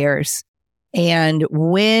 28 years. And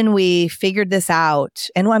when we figured this out,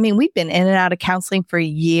 and I mean, we've been in and out of counseling for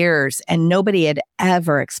years and nobody had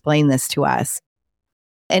ever explained this to us.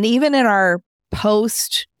 And even in our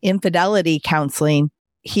post-infidelity counseling,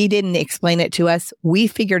 he didn't explain it to us. We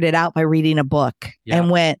figured it out by reading a book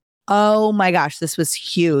and went, oh my gosh, this was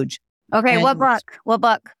huge. Okay, and what book? What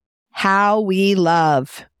book? How We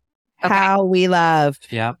Love. Okay. How We Love.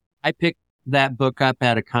 Yeah. I picked that book up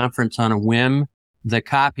at a conference on a whim. The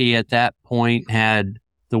copy at that point had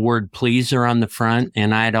the word pleaser on the front,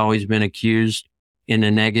 and I'd always been accused in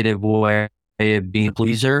a negative way of being a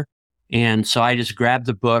pleaser. And so I just grabbed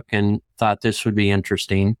the book and thought this would be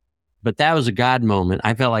interesting. But that was a God moment.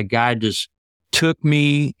 I felt like God just took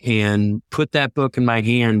me and put that book in my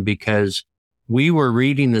hand because we were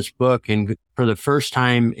reading this book, and for the first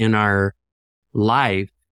time in our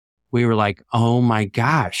life, we were like, oh my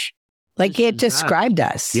gosh. Like it described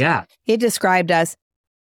us. Yeah. It described us.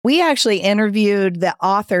 We actually interviewed the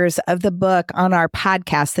authors of the book on our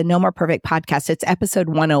podcast, the No More Perfect podcast. It's episode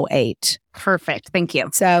 108. Perfect. Thank you.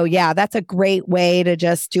 So yeah, that's a great way to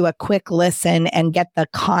just do a quick listen and get the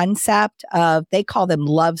concept of, they call them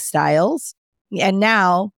love styles. And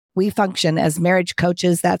now we function as marriage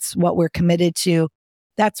coaches. That's what we're committed to.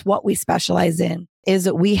 That's what we specialize in, is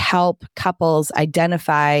that we help couples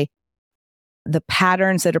identify the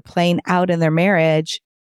patterns that are playing out in their marriage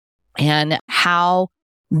and how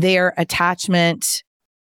their attachment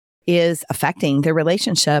is affecting their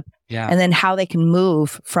relationship, and then how they can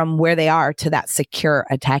move from where they are to that secure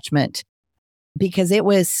attachment. Because it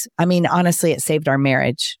was, I mean, honestly, it saved our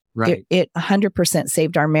marriage. Right. It 100%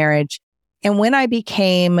 saved our marriage. And when I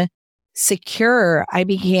became secure, I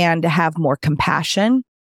began to have more compassion,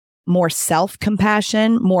 more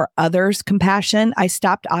self-compassion, more others' compassion. I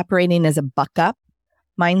stopped operating as a buck up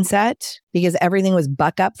mindset because everything was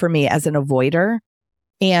buck up for me as an avoider.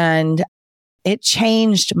 And it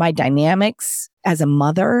changed my dynamics as a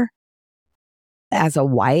mother, as a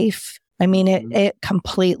wife. I mean, it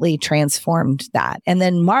completely transformed that. And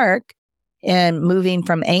then Mark, and moving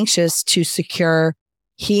from anxious to secure,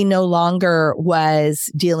 he no longer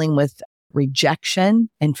was dealing with rejection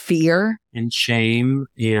and fear and shame.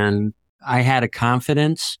 And I had a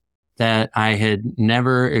confidence that I had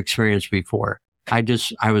never experienced before. I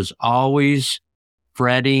was always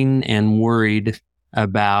fretting and worried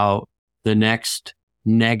about the next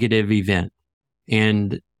negative event,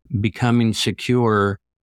 and becoming secure,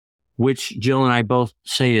 which Jill and I both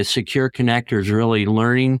say is secure connectors, really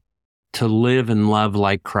learning to live and love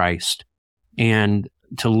like Christ, and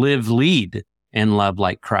to lead and love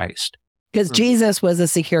like Christ. Because Jesus was a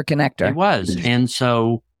secure connector. He was. And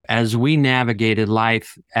so as we navigated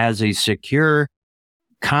life as a secure,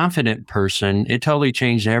 confident person, it totally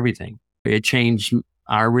changed everything. It changed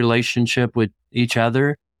our relationship with each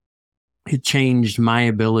other. It changed my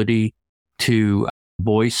ability to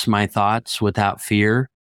voice my thoughts without fear.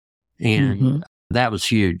 And that was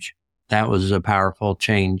huge. That was a powerful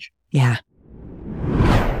change. Yeah.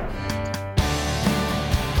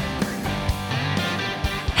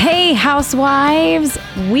 Hey, housewives,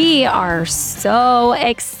 we are so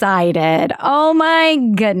excited. Oh my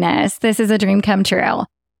goodness, this is a dream come true.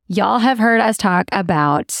 Y'all have heard us talk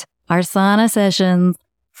about our sauna sessions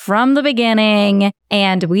from the beginning,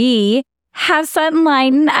 and we have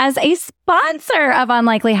Sunlighten as a sponsor of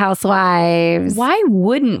Unlikely Housewives. Why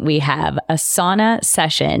wouldn't we have a sauna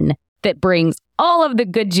session that brings all of the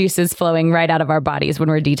good juices flowing right out of our bodies when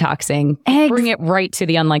we're detoxing? Bring it right to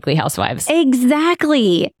the Unlikely Housewives.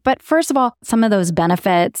 Exactly. But first of all, some of those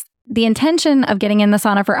benefits, the intention of getting in the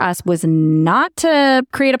sauna for us was not to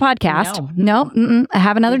create a podcast. No, I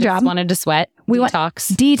have another job. We just wanted to sweat. We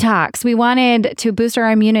detox. We wanted to boost our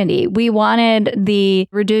immunity. We wanted the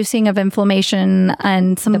reducing of inflammation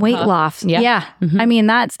and some weight loss. Yeah. I mean,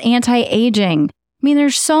 that's anti-aging. I mean,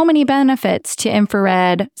 there's so many benefits to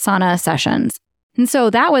infrared sauna sessions. And so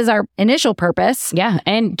that was our initial purpose. Yeah.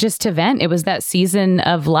 And just to vent, it was that season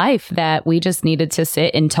of life that we just needed to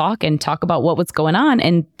sit and talk about what was going on.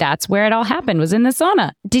 And that's where it all happened, was in the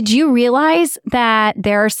sauna. Did you realize that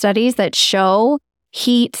there are studies that show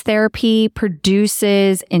heat therapy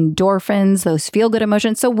produces endorphins, those feel-good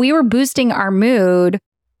emotions? So we were boosting our mood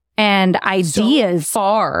and ideas.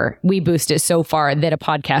 We boosted so far that a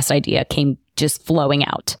podcast idea came just flowing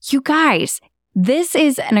out. You guys, this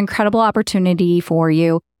is an incredible opportunity for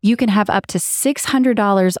you. You can have up to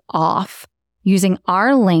 $600 off using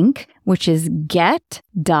our link, which is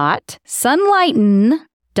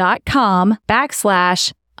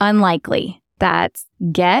get.sunlighten.com/unlikely. That's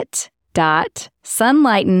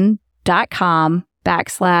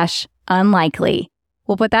get.sunlighten.com/unlikely.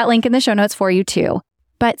 We'll put that link in the show notes for you too.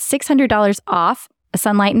 But $600 off a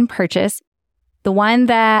Sunlighten purchase. The one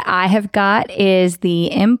that I have got is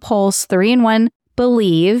the Impulse 3-in-1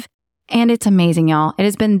 Believe, and it's amazing, y'all. It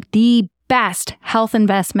has been the best health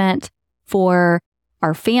investment for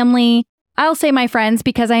our family. I'll say my friends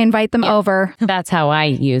because I invite them over. That's how I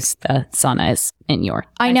use the saunas in your.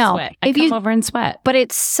 I know. Sweat. I come over and sweat. But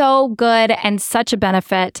it's so good and such a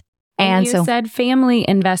benefit. And you said family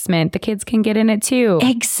investment. The kids can get in it too.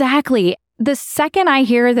 Exactly. The second I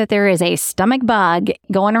hear that there is a stomach bug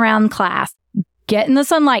going around class, get in the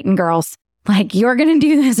Sunlighten, girls. Like, you're going to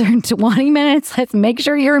do this in 20 minutes. Let's make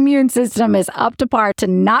sure your immune system is up to par to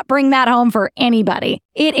not bring that home for anybody.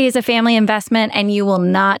 It is a family investment and you will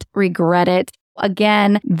not regret it.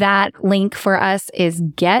 Again, that link for us is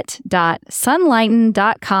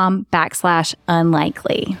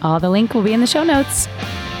get.sunlighten.com/unlikely. All the link will be in the show notes.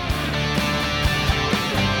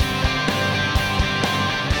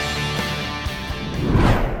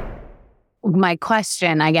 my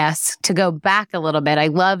question, I guess, to go back a little bit, I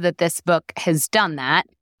love that this book has done that.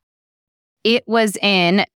 It was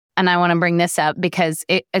in, and I want to bring this up because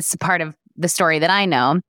it's part of the story that I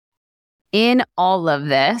know. In all of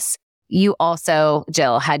this, you also,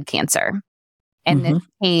 Jill, had cancer. And this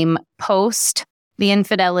came post the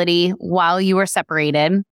infidelity while you were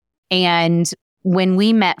separated. And when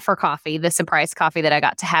we met for coffee, the surprise coffee that I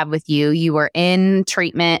got to have with you, you were in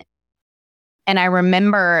treatment. And I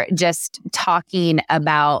remember just talking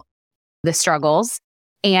about the struggles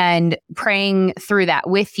and praying through that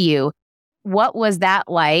with you. What was that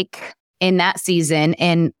like in that season?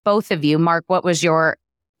 And both of you, Mark, what was your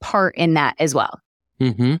part in that as well?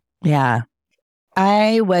 Mm-hmm. Yeah.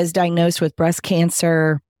 I was diagnosed with breast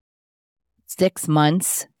cancer 6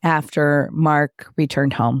 months after Mark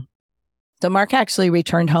returned home. So Mark actually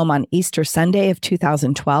returned home on Easter Sunday of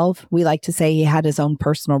 2012. We like to say he had his own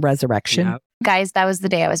personal resurrection. Yep. Guys, that was the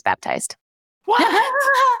day I was baptized. What?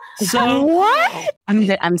 So What?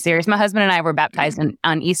 I'm serious. My husband and I were baptized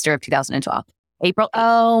on Easter of 2012. April.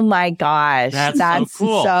 Oh my gosh. That's so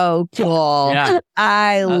cool. so cool. Yeah.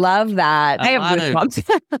 I love that. I have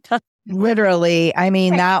goosebumps. Literally. I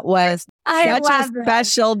mean, that was such a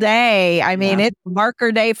special day. I mean, it's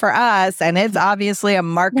marker day for us, and it's obviously a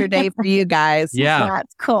marker day for you guys. Yeah.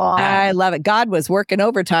 That's cool. I love it. God was working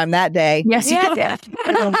overtime that day. Yes, he did.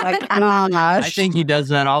 Oh my gosh. I think he does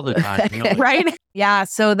that all the time. Really. Right? Yeah.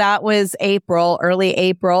 So that was early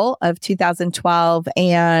April of 2012.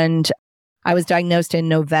 And I was diagnosed in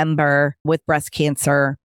November with breast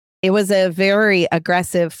cancer. It was a very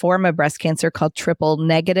aggressive form of breast cancer called triple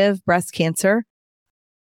negative breast cancer.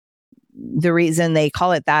 The reason they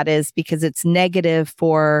call it that is because it's negative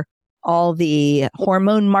for all the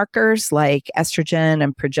hormone markers like estrogen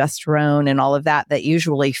and progesterone and all of that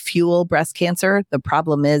usually fuel breast cancer. The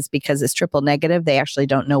problem is because it's triple negative, they actually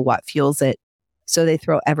don't know what fuels it. So they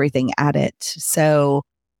throw everything at it. So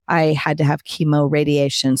I had to have chemo,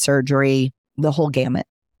 radiation, surgery, the whole gamut.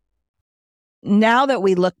 Now that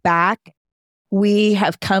we look back, we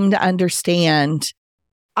have come to understand,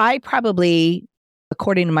 I probably,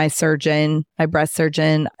 according to my surgeon, my breast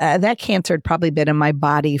surgeon, that cancer had probably been in my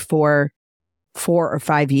body for 4 or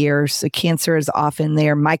 5 years. The cancer is often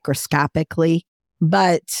there microscopically.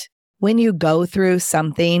 But when you go through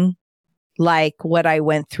something like what I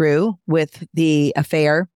went through with the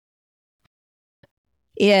affair,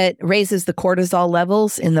 it raises the cortisol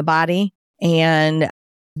levels in the body, and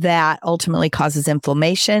that ultimately causes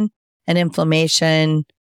inflammation, and inflammation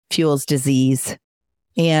fuels disease.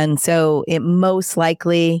 And so it most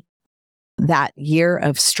likely, that year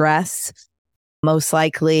of stress most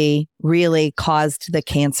likely really caused the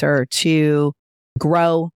cancer to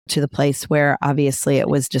grow to the place where obviously it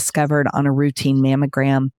was discovered on a routine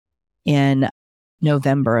mammogram in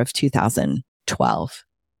November of 2012.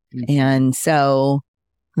 And so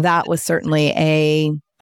that was certainly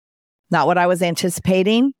not what I was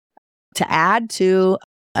anticipating to add to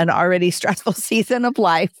an already stressful season of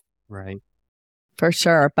life. Right. For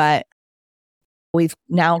sure. But we've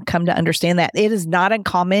now come to understand that it is not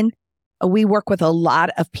uncommon. We work with a lot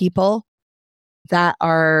of people that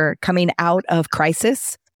are coming out of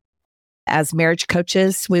crisis. As marriage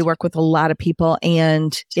coaches, we work with a lot of people,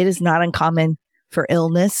 and it is not uncommon for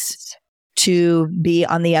illness to be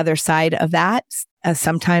on the other side of that,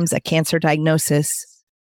 sometimes a cancer diagnosis,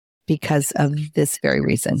 because of this very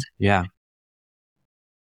reason. Yeah.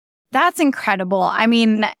 That's incredible. I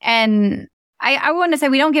mean, and I want to say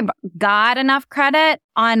we don't give God enough credit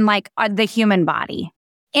on the human body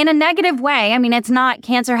in a negative way. I mean, it's not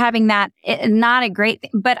cancer having that, not a great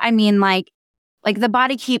thing, but I mean, like the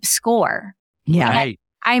body keeps score. Yeah. Right.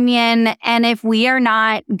 I mean, and if we are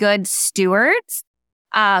not good stewards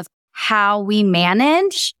of how we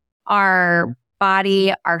manage our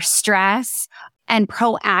body, our stress, and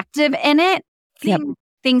proactive in it,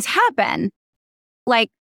 things happen. Like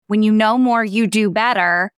when you know more, you do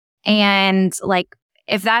better. And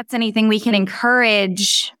if that's anything we can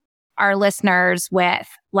encourage our listeners with,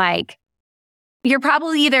 you're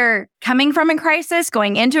probably either coming from a crisis,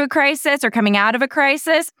 going into a crisis, or coming out of a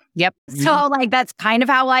crisis. Yep. So that's kind of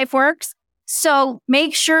how life works. So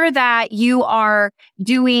make sure that you are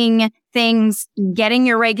doing things, getting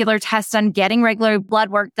your regular tests done, getting regular blood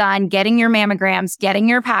work done, getting your mammograms, getting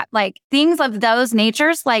your things of those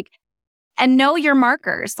natures, and know your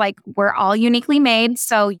markers. We're all uniquely made.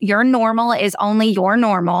 So your normal is only your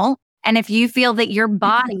normal. And if you feel that your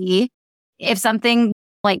body, if something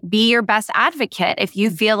be your best advocate, if you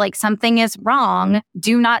feel like something is wrong,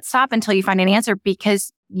 do not stop until you find an answer,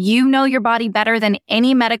 because you know your body better than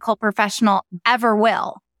any medical professional ever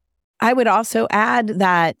will. I would also add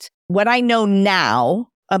that what I know now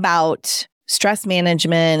about stress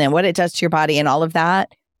management and what it does to your body and all of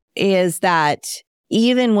that is that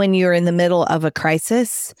even when you're in the middle of a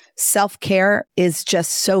crisis, self-care is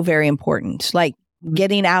just so very important. Like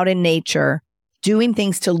getting out in nature, doing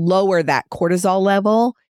things to lower that cortisol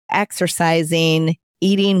level, exercising,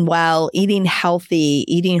 eating well, eating healthy,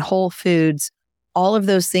 eating whole foods. All of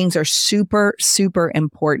those things are super, super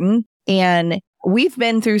important. And we've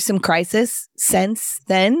been through some crisis since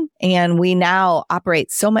then, and we now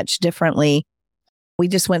operate so much differently. We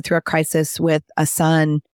just went through a crisis with a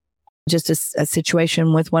son, just a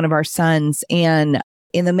situation with one of our sons. And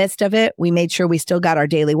in the midst of it, we made sure we still got our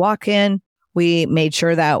daily walk in. We made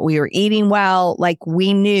sure that we were eating well. Like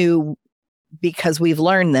we knew, because we've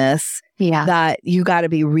learned this, that you got to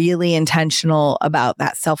be really intentional about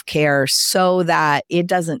that self-care so that it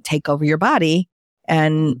doesn't take over your body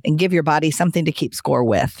and give your body something to keep score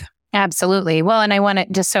with. Absolutely. Well, and I want to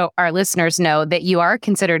just so our listeners know that you are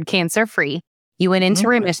considered cancer-free. You went into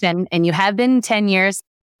remission and you have been 10 years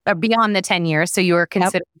or beyond the 10 years. So you are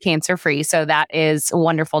considered cancer-free. So that is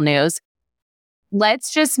wonderful news.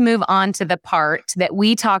 Let's just move on to the part that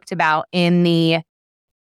we talked about in the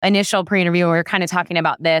initial pre-interview. We were kind of talking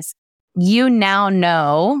about this. You now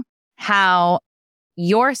know how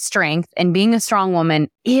your strength and being a strong woman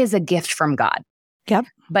is a gift from God. Yep.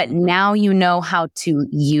 But now you know how to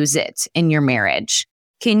use it in your marriage.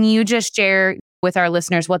 Can you just share with our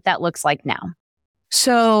listeners what that looks like now?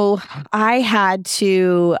 So I had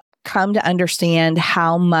to come to understand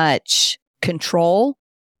how much control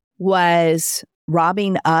was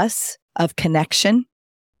robbing us of connection.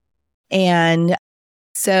 And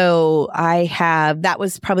so that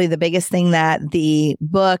was probably the biggest thing that the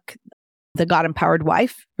book, The God Empowered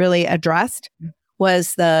Wife, really addressed,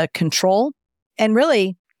 was the control. And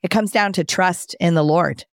really, it comes down to trust in the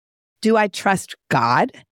Lord. Do I trust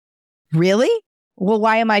God? Really? Well,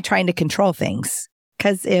 why am I trying to control things?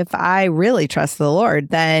 Because if I really trust the Lord,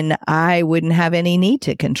 then I wouldn't have any need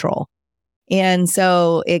to control. And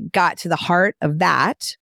so it got to the heart of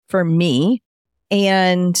that for me.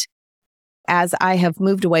 And as I have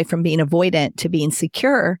moved away from being avoidant to being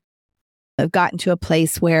secure, I've gotten to a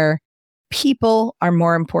place where people are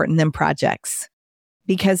more important than projects.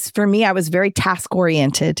 Because for me, I was very task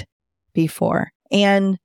oriented before.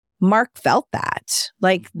 And Mark felt that.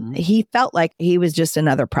 Like he felt like he was just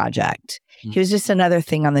another project. He was just another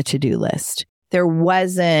thing on the to-do list. There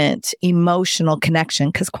wasn't emotional connection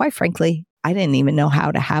because quite frankly, I didn't even know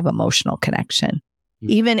how to have emotional connection.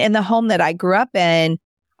 Even in the home that I grew up in,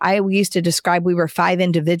 I used to describe we were 5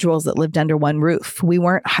 individuals that lived under one roof. We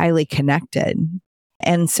weren't highly connected.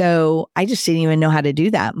 And so I just didn't even know how to do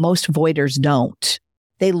that. Most voiders don't.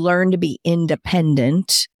 They learn to be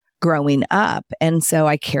independent growing up. And so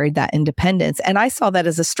I carried that independence and I saw that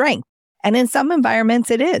as a strength. And in some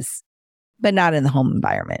environments it is, but not in the home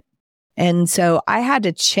environment. And so I had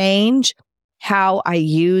to change how I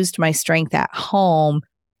used my strength at home.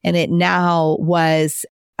 And it now was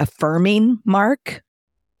affirming Mark.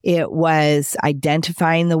 It was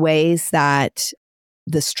identifying the ways that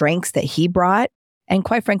the strengths that he brought. And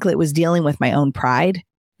quite frankly, it was dealing with my own pride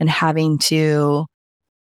and having to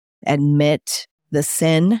admit the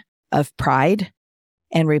sin of pride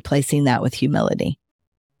and replacing that with humility.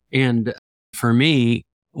 And for me,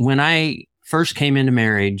 when I first came into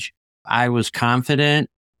marriage, I was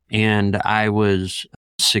confident and I was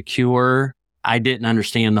secure. I didn't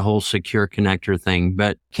understand the whole secure connector thing,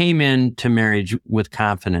 but came into marriage with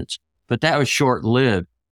confidence. But that was short-lived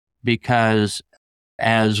because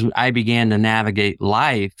as I began to navigate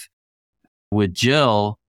life with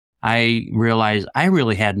Jill, I realized I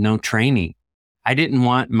really had no training. I didn't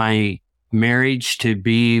want my marriage to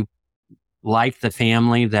be like the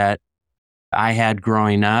family that I had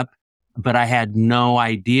growing up, but I had no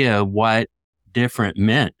idea what different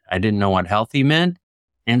meant. I didn't know what healthy meant.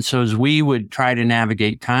 And so as we would try to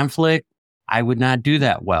navigate conflict, I would not do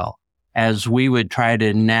that well. As we would try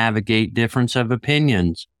to navigate difference of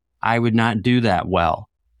opinions, I would not do that well.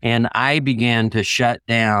 And I began to shut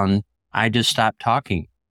down. I just stopped talking.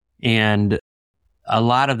 And a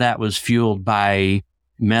lot of that was fueled by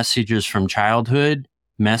messages from childhood,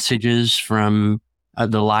 messages from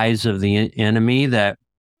the lies of the enemy that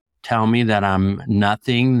tell me that I'm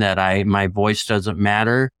nothing, that my voice doesn't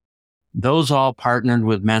matter. Those all partnered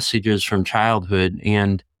with messages from childhood.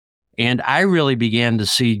 And I really began to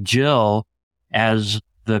see Jill as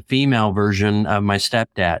the female version of my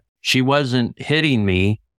stepdad. She wasn't hitting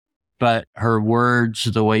me, but her words,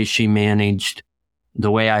 the way she managed,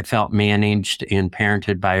 the way I felt managed and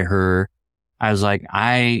parented by her, I was like,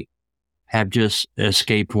 I have just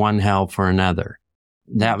escaped one hell for another.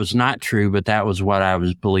 that was not true, but that was what I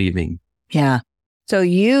was believing. Yeah. So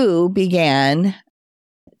you began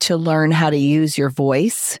to learn how to use your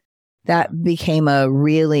voice. That became a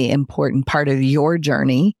really important part of your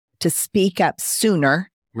journey to speak up sooner.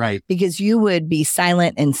 Right. Because you would be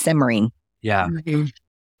silent and simmering. Yeah.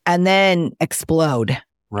 And then explode.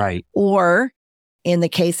 Right. Or in the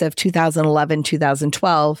case of 2011,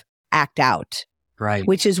 2012, act out. Right.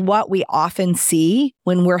 Which is what we often see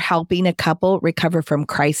when we're helping a couple recover from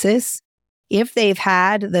crisis. If they've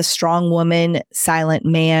had the strong woman, silent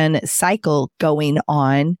man cycle going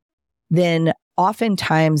on, then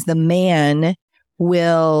oftentimes the man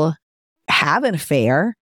will have an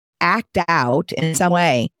affair, act out in some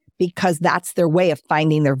way, because that's their way of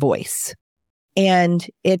finding their voice. And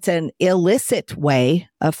it's an illicit way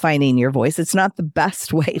of finding your voice. It's not the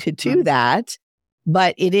best way to do that,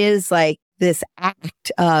 but it is like this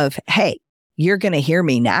act of, hey, you're going to hear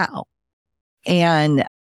me now. And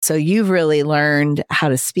so you've really learned how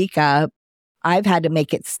to speak up. I've had to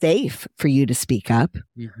make it safe for you to speak up.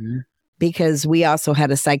 Because we also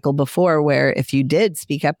had a cycle before where if you did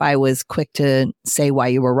speak up, I was quick to say why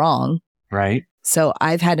you were wrong. Right. So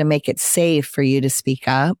I've had to make it safe for you to speak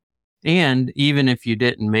up. And even if you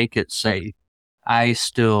didn't make it safe, I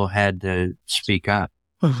still had to speak up.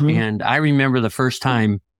 And I remember the first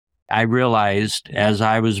time I realized as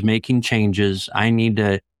I was making changes, I need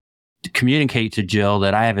to communicate to Jill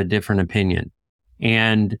that I have a different opinion.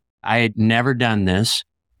 And I had never done this.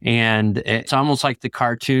 And it's almost like the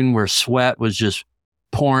cartoon where sweat was just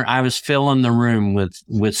pouring. I was filling the room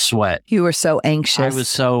with sweat. You were so anxious. I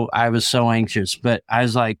was so anxious, but I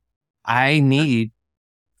was like, I need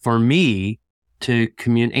for me to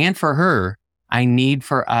communicate, and for her, I need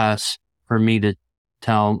for me to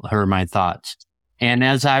tell her my thoughts. And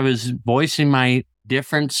as I was voicing my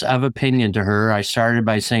difference of opinion to her, I started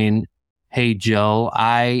by saying, hey, Jill,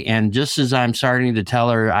 and just as I'm starting to tell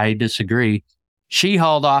her I disagree, she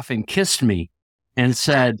hauled off and kissed me and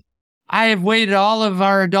said, I have waited all of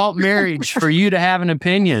our adult marriage for you to have an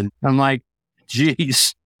opinion. I'm like,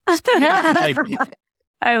 geez. I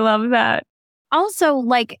love that. Also,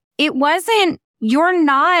 like, it wasn't, you're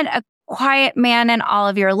not a quiet man in all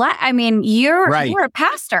of your life. I mean, you're a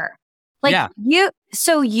pastor. Like you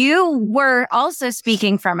were also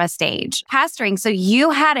speaking from a stage, pastoring. So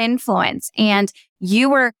you had influence and you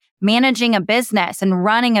were managing a business and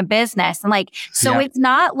running a business. And like, so it's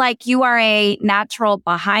not like you are a natural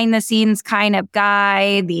behind the scenes kind of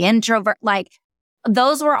guy, the introvert, like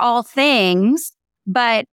those were all things.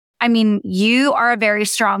 But I mean, you are a very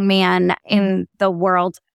strong man in the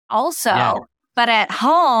world also, but at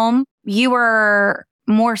home, you were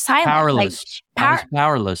more silent. Powerless. I was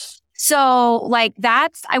powerless. So like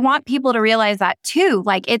I want people to realize that too.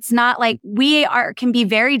 Like, it's not like can be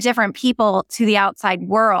very different people to the outside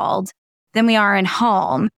world than we are in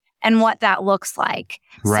home and what that looks like.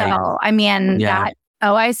 Right. So, I mean,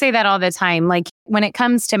 I say that all the time. Like when it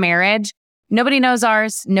comes to marriage, nobody knows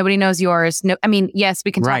ours. Nobody knows yours. No, I mean, yes,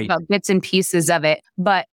 we can talk about bits and pieces of it,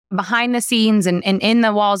 but behind the scenes and in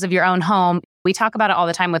the walls of your own home, we talk about it all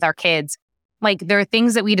the time with our kids. Like there are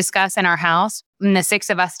things that we discuss in our house and the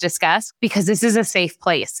six of us discuss because this is a safe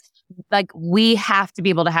place. Like we have to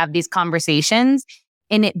be able to have these conversations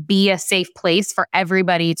and it be a safe place for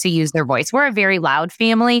everybody to use their voice. We're a very loud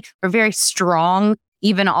family. We're very strong.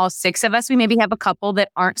 Even all six of us, we maybe have a couple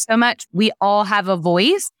that aren't so much. We all have a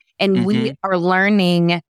voice and we are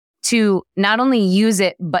learning to not only use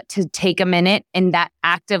it, but to take a minute in that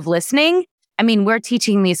active listening. I mean, we're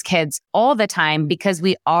teaching these kids all the time because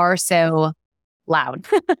we are so loud.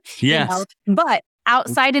 Yes. But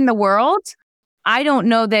outside in the world, I don't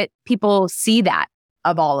know that people see that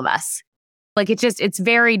of all of us. Like it's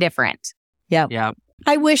very different. Yeah.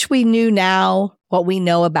 I wish we knew now what we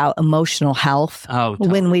know about emotional health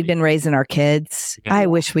when we've been raising our kids. Yeah. I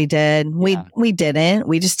wish we did. We didn't.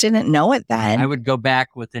 We just didn't know it then. I would go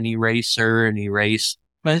back with an eraser and erase.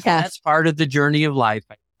 But that's part of the journey of life.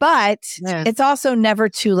 But it's also never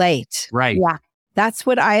too late. Right. Yeah. That's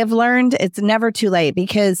what I have learned. It's never too late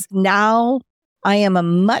because now I am a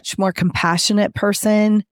much more compassionate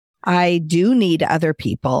person. I do need other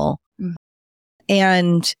people.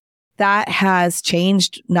 And that has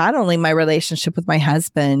changed not only my relationship with my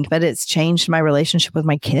husband, but it's changed my relationship with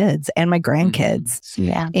my kids and my grandkids.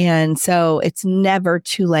 Yeah. And so it's never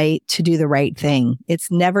too late to do the right thing.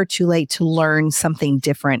 It's never too late to learn something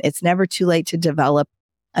different. It's never too late to develop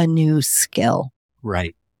a new skill.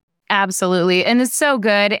 Right. Absolutely. And it's so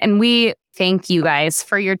good. And we thank you guys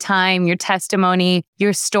for your time, your testimony,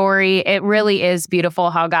 your story. It really is beautiful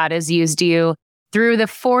how God has used you through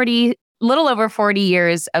the little over 40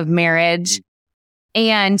 years of marriage.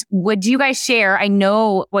 And would you guys share, I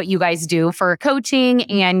know what you guys do for coaching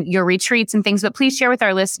and your retreats and things, but please share with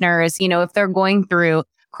our listeners, if they're going through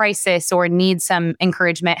crisis or need some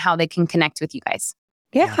encouragement, how they can connect with you guys.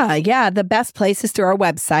 Yeah. The best place is through our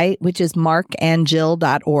website, which is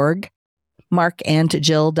markandjill.org,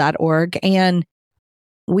 markandjill.org. And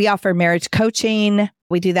we offer marriage coaching.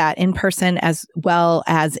 We do that in person as well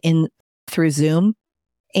as through Zoom.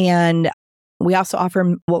 And we also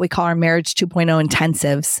offer what we call our Marriage 2.0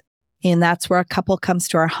 intensives. And that's where a couple comes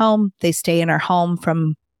to our home. They stay in our home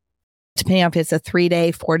from, depending on if it's a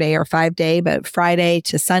 3-day, 4-day, or 5-day, but Friday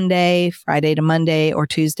to Sunday, Friday to Monday, or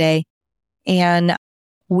Tuesday. And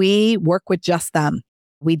we work with just them.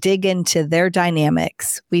 We dig into their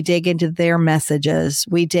dynamics. We dig into their messages.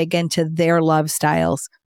 We dig into their love styles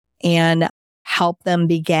and help them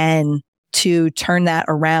begin to turn that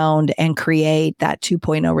around and create that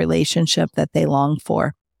 2.0 relationship that they long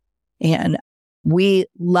for. And we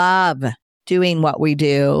love doing what we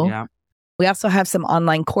do. Yeah. We also have some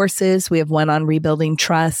online courses. We have one on rebuilding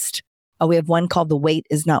trust. We have one called The Wait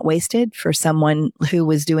Is Not Wasted for someone who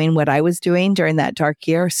was doing what I was doing during that dark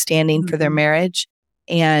year, standing for their marriage.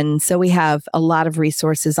 And so we have a lot of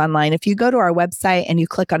resources online. If you go to our website and you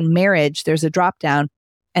click on marriage, there's a drop down.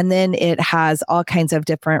 And then it has all kinds of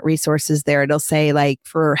different resources there. It'll say like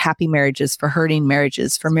for happy marriages, for hurting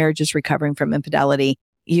marriages, for marriages recovering from infidelity.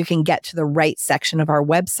 You can get to the right section of our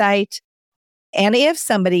website. And if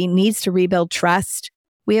somebody needs to rebuild trust,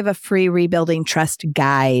 we have a free rebuilding trust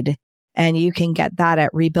guide. And you can get that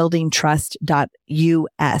at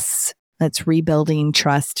rebuildingtrust.us. That's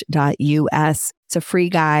rebuildingtrust.us. It's a free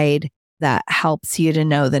guide that helps you to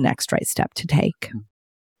know the next right step to take.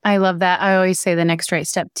 I love that. I always say the next right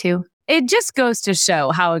step too. It just goes to show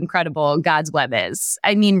how incredible God's web is.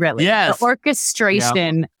 I mean, really, yes. The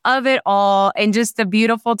orchestration of it all and just the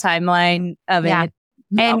beautiful timeline of it.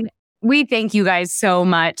 And we thank you guys so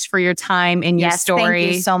much for your time and your story.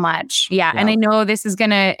 Thank you so much. Yeah. And I know this is going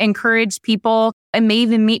to encourage people and may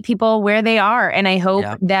even meet people where they are. And I hope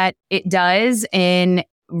that it does. And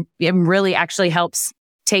it really actually helps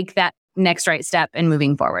take that next right step and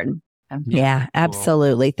moving forward. Yeah,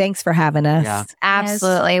 absolutely. Thanks for having us. Yeah.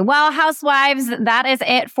 Absolutely. Yes. Well, housewives, that is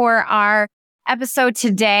it for our episode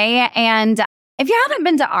today. And if you haven't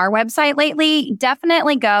been to our website lately,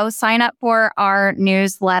 definitely go sign up for our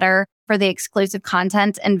newsletter for the exclusive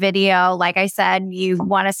content and video. Like I said, you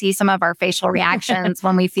want to see some of our facial reactions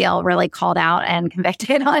when we feel really called out and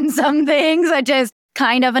convicted on some things, which is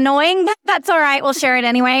kind of annoying. That's all right. We'll share it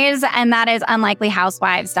anyways. And that is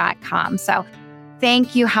unlikelyhousewives.com. So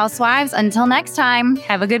thank you, housewives. Until next time,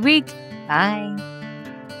 have a good week. Bye.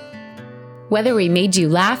 Whether we made you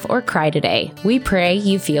laugh or cry today, we pray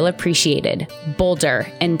you feel appreciated, bolder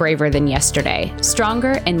and braver than yesterday,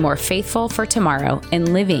 stronger and more faithful for tomorrow,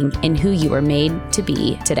 and living in who you were made to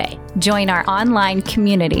be today. Join our online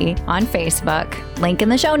community on Facebook, link in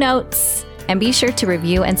the show notes, and be sure to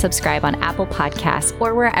review and subscribe on Apple Podcasts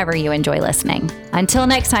or wherever you enjoy listening. Until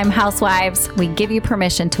next time, housewives, we give you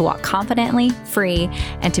permission to walk confidently, free,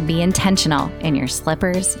 and to be intentional in your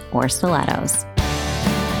slippers or stilettos.